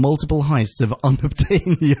pull off multiple heists of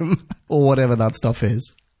unobtainium, or whatever that stuff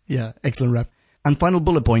is. Yeah, excellent rep. And final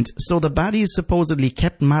bullet point. So the baddies supposedly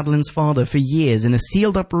kept Madeline's father for years in a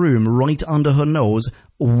sealed-up room right under her nose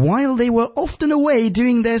while they were often away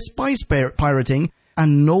doing their spice pirating,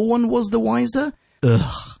 and no one was the wiser?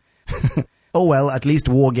 Ugh. Oh well, at least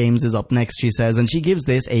War Games is up next, she says, and she gives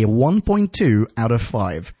this a 1.2 out of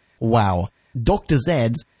 5. Wow. Dr.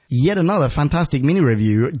 Z, yet another fantastic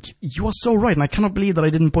mini-review. You are so right, and I cannot believe that I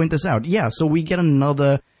didn't point this out. Yeah, so we get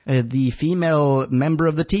another... the female member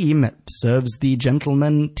of the team serves the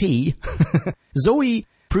gentleman tea. Zoe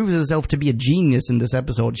proves herself to be a genius in this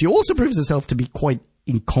episode. She also proves herself to be quite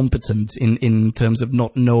incompetent in terms of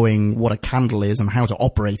not knowing what a candle is and how to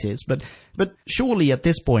operate it. But surely at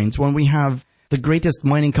this point, when we have the greatest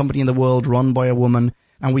mining company in the world run by a woman,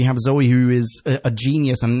 and we have Zoe who is a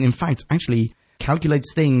genius and in fact actually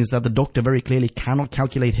calculates things that the Doctor very clearly cannot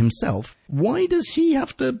calculate himself. Why does she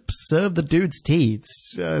have to serve the dude's tea?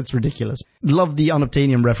 It's ridiculous. Love the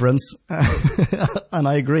unobtainium reference. And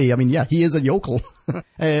I agree. I mean, yeah, he is a yokel.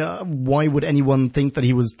 Why would anyone think that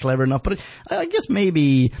he was clever enough? But I guess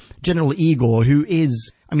maybe General Igor, who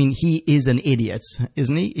is... I mean, he is an idiot,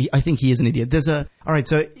 isn't he? I think he is an idiot. Alright,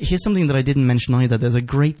 so here's something that I didn't mention either. There's a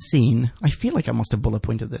great scene. I feel like I must have bullet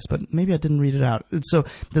pointed this, but maybe I didn't read it out. So,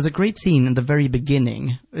 there's a great scene in the very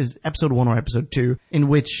beginning, is episode 1 or episode 2, in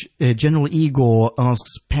which General Igor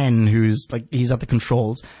asks Penn, who's like, he's at the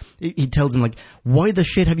controls, he tells him like, why the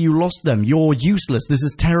shit have you lost them? You're useless. This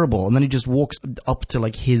is terrible. And then he just walks up to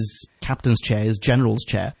like his captain's chair, his general's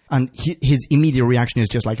chair, and his immediate reaction is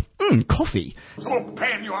just like, coffee. So,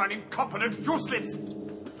 Penn, you are an incompetent, useless...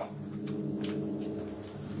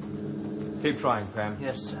 Keep trying, Penn.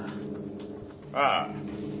 Yes, sir.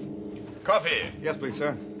 Coffee. Yes, please,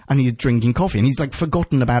 sir. And he's drinking coffee, and he's like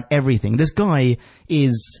forgotten about everything. This guy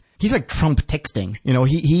is... He's like Trump texting, you know,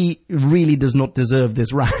 he really does not deserve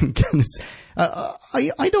this rank. And it's,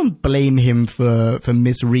 I don't blame him for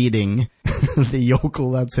misreading the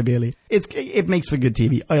yokel that severely. It makes for good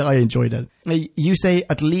TV. I enjoyed it. You say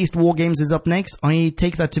at least War Games is up next. I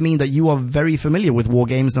take that to mean that you are very familiar with War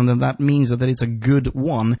Games, and that means that it's a good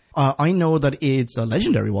one. I know that it's a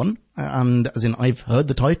legendary one, and as in I've heard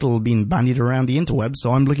the title being bandied around the interwebs,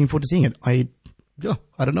 so I'm looking forward to seeing it. I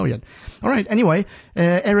don't know yet. All right. Anyway,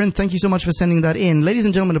 Erin, thank you so much for sending that in. Ladies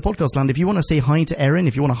and gentlemen of Podcast Land, if you want to say hi to Erin,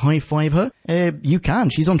 if you want to high five her, you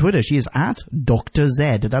can. She's on Twitter. She is at Dr.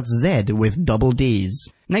 Z. That's Z with double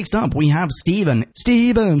D's. Next up, we have Stephen.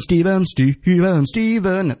 Stephen.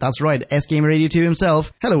 That's right. S-Gamer82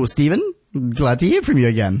 himself. Hello, Stephen. Glad to hear from you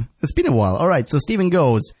again. It's been a while. Alright, so Stephen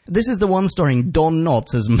goes, this is the one starring Don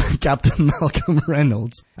Knotts as Captain Malcolm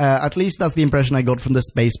Reynolds. At least that's the impression I got from the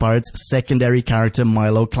Space Pirates' secondary character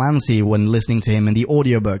Milo Clancy when listening to him in the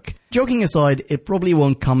audiobook. Joking aside, it probably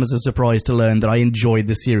won't come as a surprise to learn that I enjoyed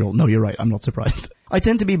the serial. No, you're right, I'm not surprised. I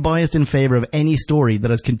tend to be biased in favor of any story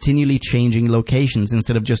that is continually changing locations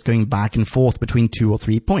instead of just going back and forth between 2 or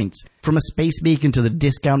 3 points. From a space beacon to the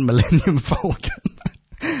discount Millennium Falcon.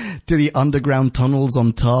 To the underground tunnels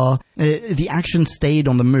on Tar. The action stayed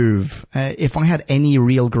on the move. If I had any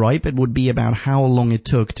real gripe, it would be about how long it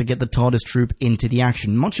took to get the TARDIS troop into the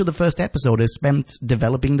action. Much of the first episode is spent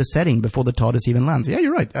developing the setting before the TARDIS even lands. Yeah,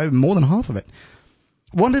 you're right. More than half of it.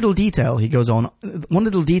 One little detail, he goes on, one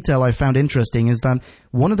little detail I found interesting is that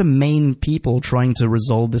one of the main people trying to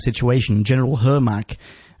resolve the situation, General Hermack,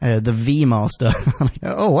 the V-Master.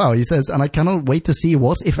 Oh wow, he says, and I cannot wait to see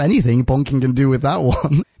what, if anything, Ponking can do with that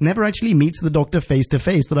one. Never actually meets the Doctor face to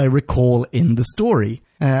face that I recall in the story.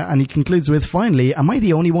 And he concludes with, finally, am I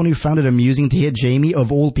the only one who found it amusing to hear Jamie,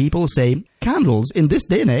 of all people, say, candles in this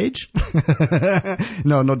day and age?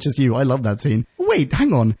 No, not just you. I love that scene. Wait,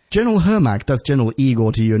 hang on. General Hermack, that's General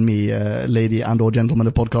Igor to you and me, lady and or gentleman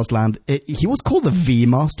of podcast land. He was called the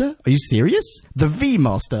V-Master? Are you serious? The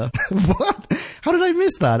V-Master? What? How did I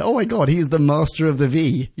miss that? Oh my god, he's the master of the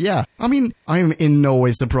V. Yeah. I mean, I'm in no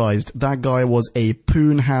way surprised. That guy was a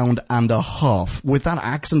poon hound and a half. With that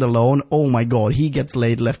accent alone, oh my god, he gets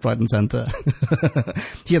laid left, right and center.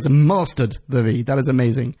 He has mastered the V. That is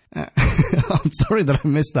amazing. I'm sorry that I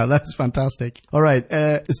missed that. That's fantastic. All right,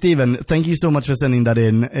 Stephen, thank you so much for sending that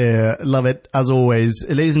in. Love it, as always.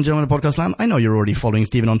 Ladies and gentlemen of Podcast Land, I know you're already following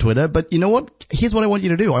Stephen on Twitter, but you know what? Here's what I want you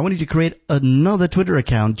to do. I want you to create another Twitter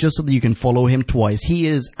account just so that you can follow him twice. He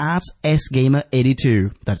is at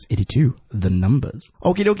SGamer82. That's 82, the numbers.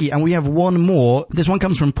 Okie dokie, and we have one more. This one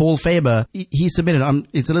comes from Paul Faber. He submitted,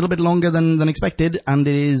 it's a little bit longer than expected, and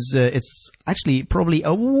it is, it's actually probably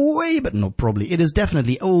it is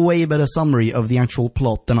definitely a way better summary of the actual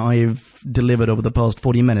plot than I've delivered over the past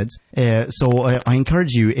 40 minutes. So I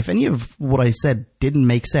encourage you, if any of what I said didn't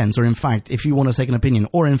make sense, or in fact, if you want a second opinion,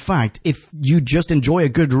 or in fact, if you just enjoy a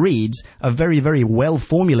good read, a very, very well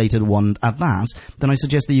formulated one at that, then I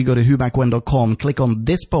suggest that you go to whobackwhen.com, click on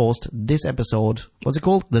this post, this episode, what's it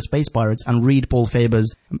called? The Space Pirates, and read Paul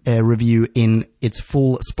Faber's review in its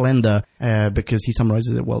full splendor, because he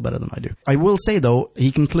summarizes it well better than I do. I will say though,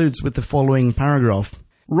 he concludes with the following paragraph.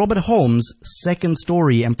 Robert Holmes' second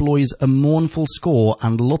story employs a mournful score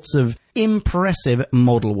and lots of impressive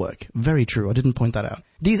model work. Very true, I didn't point that out.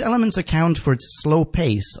 These elements account for its slow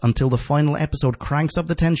pace until the final episode cranks up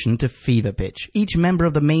the tension to fever pitch. Each member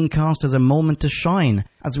of the main cast has a moment to shine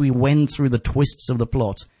as we wend through the twists of the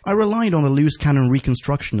plot. I relied on a loose cannon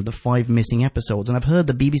reconstruction of the 5 missing episodes, and I've heard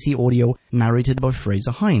the BBC audio narrated by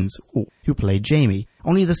Fraser Hines, who played Jamie.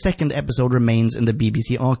 Only the second episode remains in the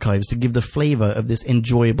BBC archives to give the flavour of this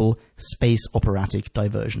enjoyable space operatic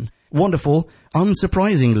diversion. Wonderful.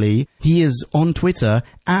 Unsurprisingly, he is on Twitter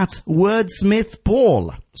at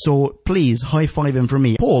WordsmithPaul. So please, high five him from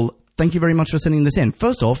me. Paul, thank you very much for sending this in.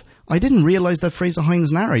 First off, I didn't realize that Fraser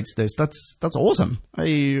Hines narrates this. That's awesome.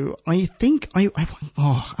 I think I'm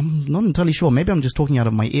not entirely sure. Maybe I'm just talking out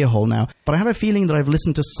of my ear hole now. But I have a feeling that I've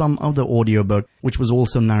listened to some other audiobook, which was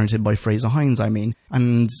also narrated by Fraser Hines,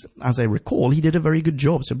 And as I recall, he did a very good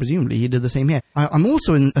job. So presumably he did the same here. I'm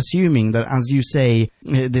also assuming that, as you say,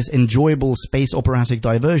 this enjoyable space operatic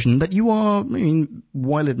diversion, that you are,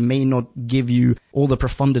 while it may not give you all the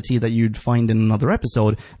profundity that you'd find in another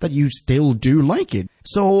episode, that you still do like it.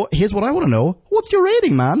 So here's what I want to know. What's your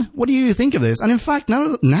rating, man? What do you think of this? And in fact, now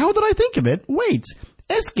that I think of it, wait.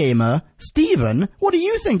 S-Gamer, Steven, what do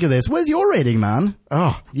you think of this? Where's your rating, man?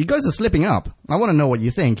 Oh, you guys are slipping up. I want to know what you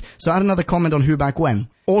think. So add another comment on Who Back When.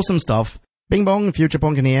 Awesome stuff. Bing bong, Future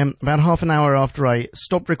Ponkin here. About half an hour after I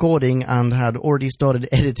stopped recording and had already started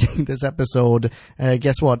editing this episode,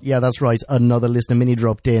 guess what? Yeah, that's right. Another listener mini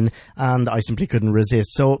dropped in, and I simply couldn't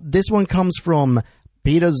resist. So this one comes from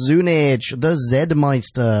Peter Zunich, the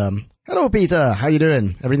Zedmeister. Hello, Peter. How you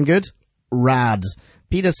doing? Everything good? Rad.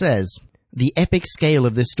 Peter says, the epic scale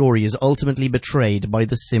of this story is ultimately betrayed by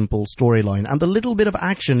the simple storyline, and the little bit of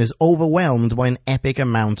action is overwhelmed by an epic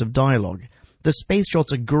amount of dialogue. The space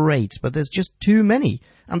shots are great, but there's just too many,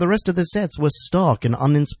 and the rest of the sets were stark and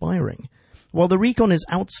uninspiring. While the recon is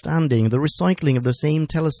outstanding, the recycling of the same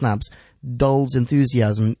telesnaps dulls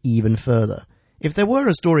enthusiasm even further. If there were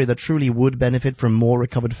a story that truly would benefit from more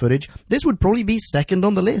recovered footage, this would probably be second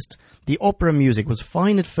on the list. The opera music was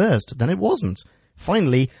fine at first, then it wasn't.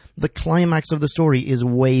 Finally, the climax of the story is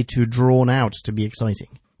way too drawn out to be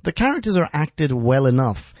exciting. The characters are acted well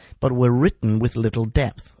enough, but were written with little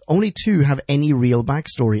depth. Only 2 have any real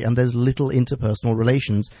backstory, and there's little interpersonal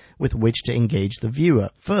relations with which to engage the viewer.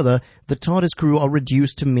 Further, the TARDIS crew are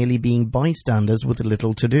reduced to merely being bystanders with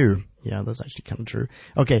little to do. Yeah, that's actually kind of true.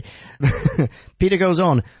 Okay. Peter goes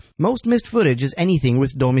on. Most missed footage is anything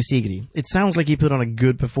with Domi Sigri. It sounds like he put on a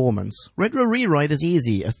good performance. Retro rewrite is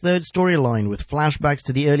easy. A third storyline with flashbacks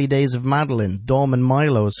to the early days of Madeline, Dom and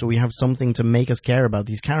Milo, so we have something to make us care about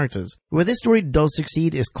these characters. Where this story does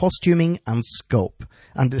succeed is costuming and scope.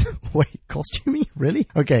 And, wait, costuming? Really?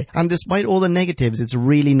 Okay. And despite all the negatives, it's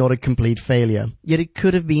really not a complete failure. Yet it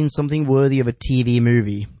could have been something worthy of a TV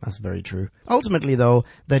movie. That's very true. Ultimately, though,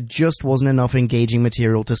 there just wasn't enough engaging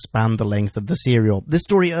material to span the length of the serial. This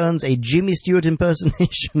story earns a Jimmy Stewart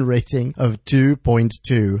impersonation rating of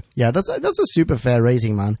 2.2. Yeah, that's a super fair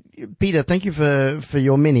rating, man. Peter, thank you for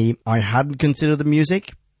your mini. I hadn't considered the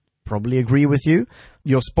music. Probably agree with you.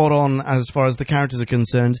 You're spot on as far as the characters are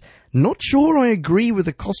concerned. Not sure I agree with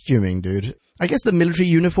the costuming, dude. I guess the military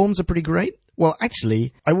uniforms are pretty great. Well,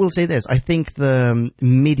 actually, I will say this. I think the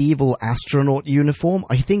medieval astronaut uniform,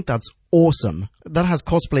 I think that's awesome. That has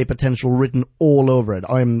cosplay potential written all over it.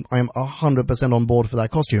 I'm 100% on board for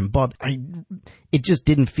that costume, but it just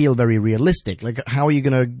didn't feel very realistic. Like, how are you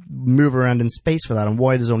going to move around in space for that, and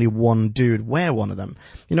why does only one dude wear one of them?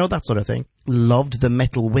 You know, that sort of thing. Loved the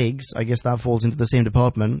metal wigs. I guess that falls into the same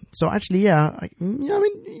department. So actually, yeah.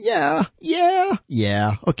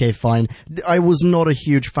 Yeah. Okay, fine. I was not a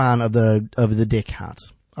huge fan of the dick hat.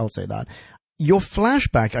 I'll say that. Your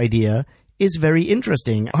flashback idea is very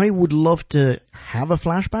interesting. I would love to have a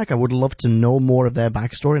flashback. I would love to know more of their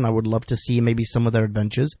backstory, and I would love to see maybe some of their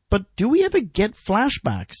adventures. But do we ever get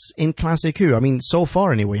flashbacks in Classic Who? I mean, so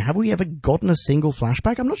far anyway, have we ever gotten a single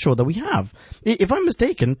flashback? I'm not sure that we have. If I'm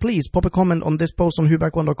mistaken, please pop a comment on this post on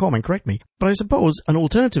whoback1.com and correct me. But I suppose an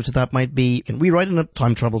alternative to that might be, we write in a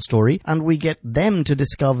time travel story, and we get them to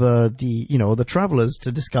discover the travelers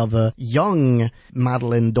to discover young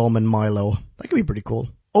Madeline, Dom, and Milo. That could be pretty cool.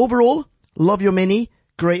 Overall, love your mini.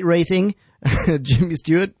 Great rating. Jimmy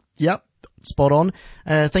Stewart. Yep. Spot on.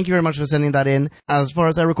 Thank you very much for sending that in. As far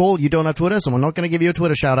as I recall, you don't have Twitter, so I'm not going to give you a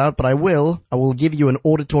Twitter shout out, but I will give you an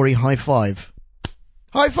auditory high five.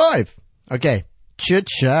 High five! Okay.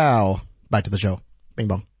 Cha-chow. Back to the show. Bing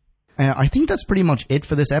bong. I think that's pretty much it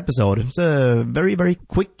for this episode. It's a very, very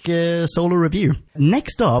quick solo review.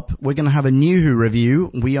 Next up, we're going to have a New Who review.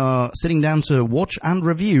 We are sitting down to watch and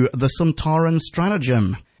review The Sontaran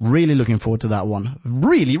Stratagem. Really looking forward to that one.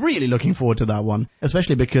 Really, really looking forward to that one.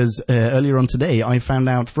 Especially because earlier on today, I found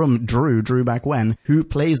out from Drew back when, who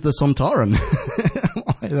plays the Sontaran.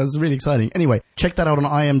 That's really exciting. Anyway, check that out on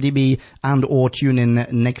IMDb and or tune in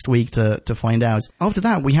next week to find out. After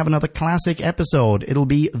that, we have another classic episode. It'll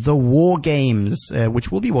be The War Games,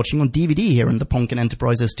 which we'll be watching on DVD here in the Ponkin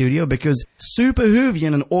Enterprises studio because super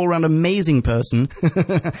Whovian and all-around amazing person,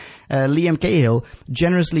 Liam Cahill,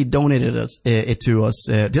 generously donated it to us.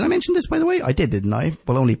 Did I mention this, by the way? I did, didn't I?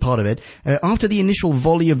 Well, only part of it. After the initial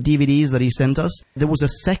volley of DVDs that he sent us, there was a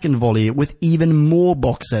second volley with even more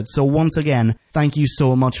box sets. So once again, thank you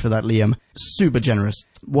so much for that, Liam. Super generous.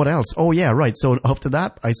 What else? Oh yeah, right. So after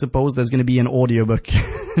that, I suppose there's going to be an audiobook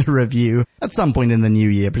review at some point in the new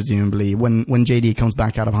year, presumably, when JD comes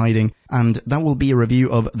back out of hiding. And that will be a review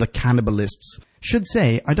of The Cannibalists. Should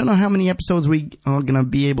say, I don't know how many episodes we are going to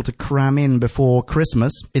be able to cram in before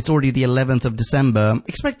Christmas. It's already the 11th of December.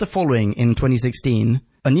 Expect the following in 2016.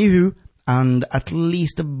 A New Who, and at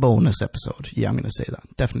least a bonus episode. Yeah, I'm going to say that.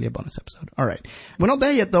 Definitely a bonus episode. All right. We're not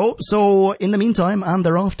there yet, though. So in the meantime and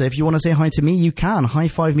thereafter, if you want to say hi to me, you can.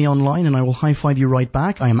 High-five me online, and I will high-five you right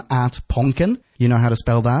back. I am at Ponkin. You know how to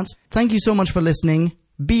spell that. Thank you so much for listening.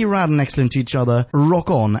 Be rad and excellent to each other. Rock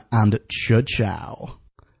on, and cha-chow.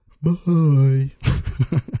 Bye.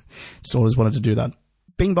 So always wanted to do that.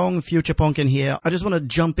 Bing bong, Future Ponkin here. I just want to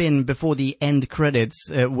jump in before the end credits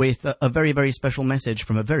with a very, very special message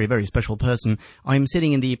from a very, very special person. I'm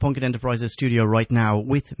sitting in the Ponkin Enterprises studio right now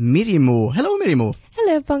with Mirimu. Hello, Mirimu.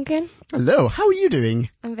 Hello, Ponkin. Hello, how are you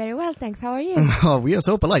doing? I'm very well, thanks. How are you? Oh, we are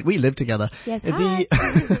so polite. We live together. Yes, hi.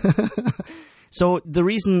 So the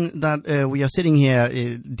reason that we are sitting here,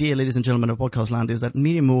 dear ladies and gentlemen of Podcast Land, is that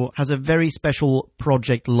Mirimu has a very special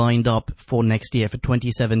project lined up for next year, for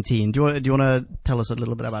 2017. Do you want to tell us a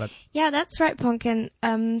little bit about it? Yeah, that's right, Ponkin.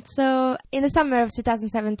 So in the summer of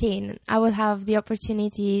 2017, I will have the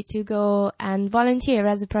opportunity to go and volunteer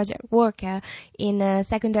as a project worker in a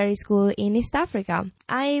secondary school in East Africa.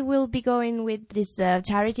 I will be going with this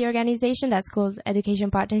charity organization that's called Education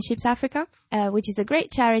Partnerships Africa. which is a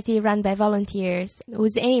great charity run by volunteers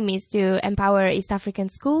whose aim is to empower East African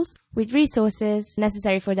schools with resources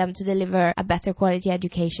necessary for them to deliver a better quality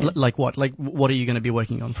education. Like what? Like what are you going to be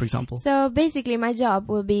working on, for example? So basically my job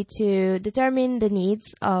will be to determine the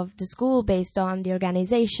needs of the school based on the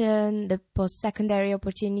organization, the post-secondary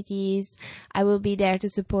opportunities. I will be there to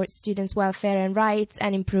support students' welfare and rights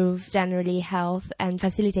and improve generally health and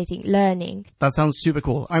facilitating learning. That sounds super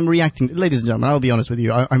cool. I'm reacting, ladies and gentlemen, I'll be honest with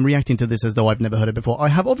you. I'm reacting to this as though I've never heard it before. I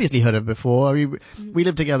have obviously heard it before. We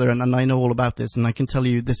live together and I know all about this, and I can tell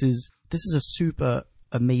you this is a super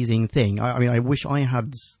amazing thing. I mean, I wish I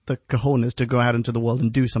had the cojones to go out into the world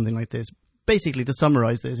and do something like this. Basically, to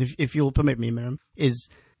summarize this, if you'll permit me, Miriam, is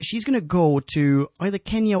she's going to go to either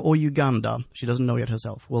Kenya or Uganda. She doesn't know yet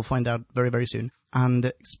herself. We'll find out very, very soon.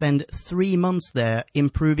 And spend 3 months there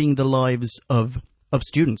improving the lives of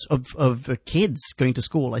students, of kids going to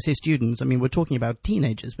school. I say students, I mean, we're talking about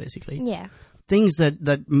teenagers, basically. Yeah. Things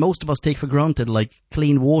that most of us take for granted, like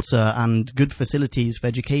clean water and good facilities for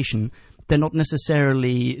education, they're not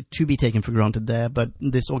necessarily to be taken for granted there, but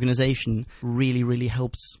this organization really, really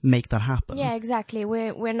helps make that happen. Yeah, exactly.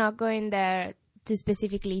 We're not going there to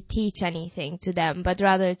specifically teach anything to them, but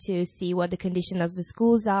rather to see what the condition of the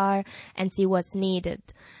schools are and see what's needed.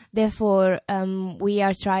 Therefore, we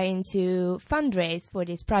are trying to fundraise for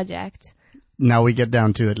this project. Now we get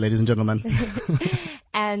down to it, ladies and gentlemen.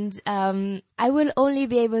 And I will only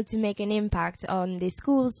be able to make an impact on the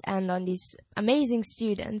schools and on these amazing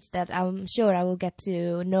students that I'm sure I will get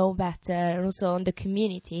to know better, and also on the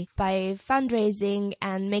community, by fundraising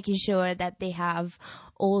and making sure that they have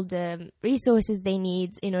all the resources they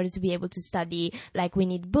need in order to be able to study. Like we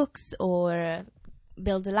need books, or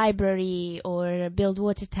build a library, or build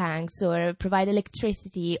water tanks, or provide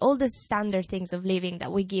electricity, all the standard things of living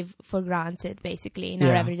that we give for granted basically in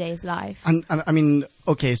our everyday life. And I mean,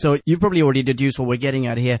 okay, so you've probably already deduced what we're getting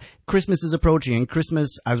at here. Christmas is approaching, and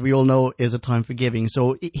Christmas, as we all know, is a time for giving.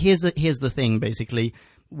 So here's the thing, basically.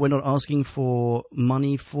 We're not asking for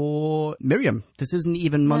money for Miriam. This isn't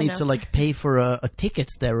even money to like pay for a ticket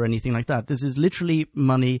there or anything like that. This is literally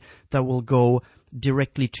money that will go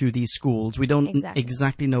directly to these schools. We don't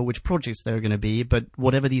exactly know which projects they're going to be, but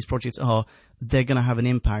whatever these projects are, they're going to have an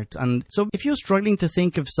impact. And so if you're struggling to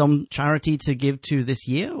think of some charity to give to this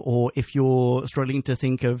year, or if you're struggling to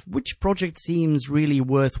think of which project seems really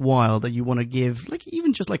worthwhile that you want to give, like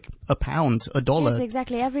even just like £1, $1. Yes,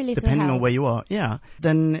 exactly. Every little depending helps. on where you are. Yeah.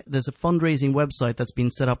 Then there's a fundraising website that's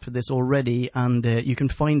been set up for this already, and you can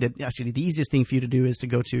find it. Actually, the easiest thing for you to do is to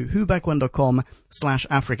go to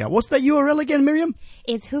whobackwhen.com/Africa. What's that URL again, Miriam?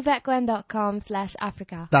 It's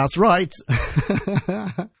whobackwhen.com/Africa. That's right.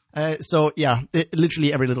 So yeah,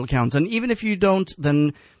 literally every little counts. And even if you don't,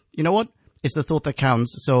 then you know what? It's the thought that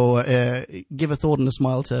counts. So give a thought and a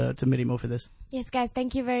smile to Miriam for this. Yes, guys,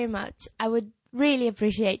 thank you very much. I would really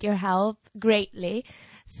appreciate your help greatly.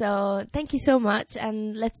 So thank you so much,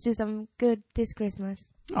 and let's do some good this Christmas.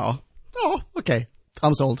 Oh, okay.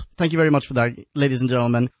 I'm sold. Thank you very much for that, ladies and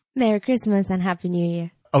gentlemen. Merry Christmas and Happy New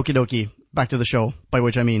Year. Okie dokie. Back to the show, by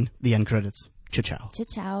which I mean the end credits. Ciao.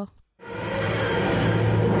 Ciao.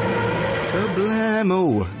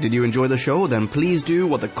 Kablamo! Did you enjoy the show? Then please do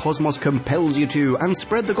what the cosmos compels you to and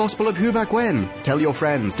spread the gospel of Who Back When. Tell your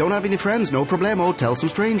friends. Don't have any friends? No problemo. Tell some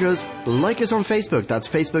strangers. Like us on Facebook. That's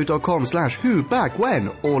facebook.com/Who Back When,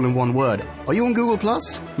 all in one word. Are you on Google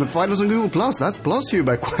Plus? Then find us on Google Plus. That's plus Who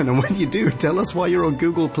Back When. And when you do, tell us why you're on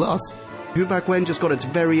Google Plus. Who Back When just got its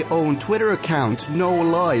very own Twitter account, no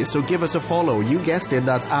lie, so give us a follow. You guessed it,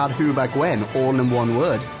 that's @WhoBackWhen, all in one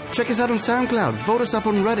word. Check us out on SoundCloud, vote us up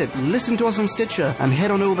on Reddit, listen to us on Stitcher, and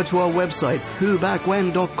head on over to our website,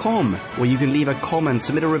 whobackwhen.com, where you can leave a comment,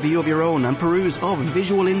 submit a review of your own, and peruse our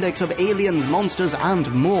visual index of aliens, monsters,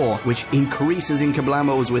 and more, which increases in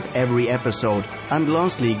kablamos with every episode. And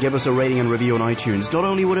lastly, give us a rating and review on iTunes. Not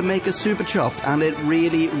only would it make us super chuffed, and it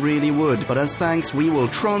really, really would, but as thanks, we will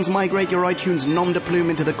transmigrate your iTunes nom de plume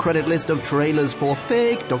into the credit list of trailers for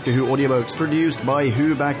fake Doctor Who audiobooks produced by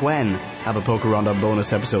Who Back When. Have a poke around our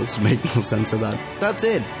bonus episodes to make more sense of that. That's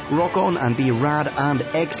it. Rock on and be rad and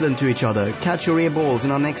excellent to each other. Catch your earballs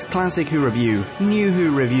in our next classic Who review, new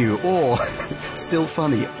Who review, or, still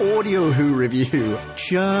funny, audio Who review.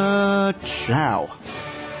 Ciao.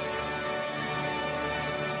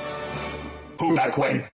 Who Back When?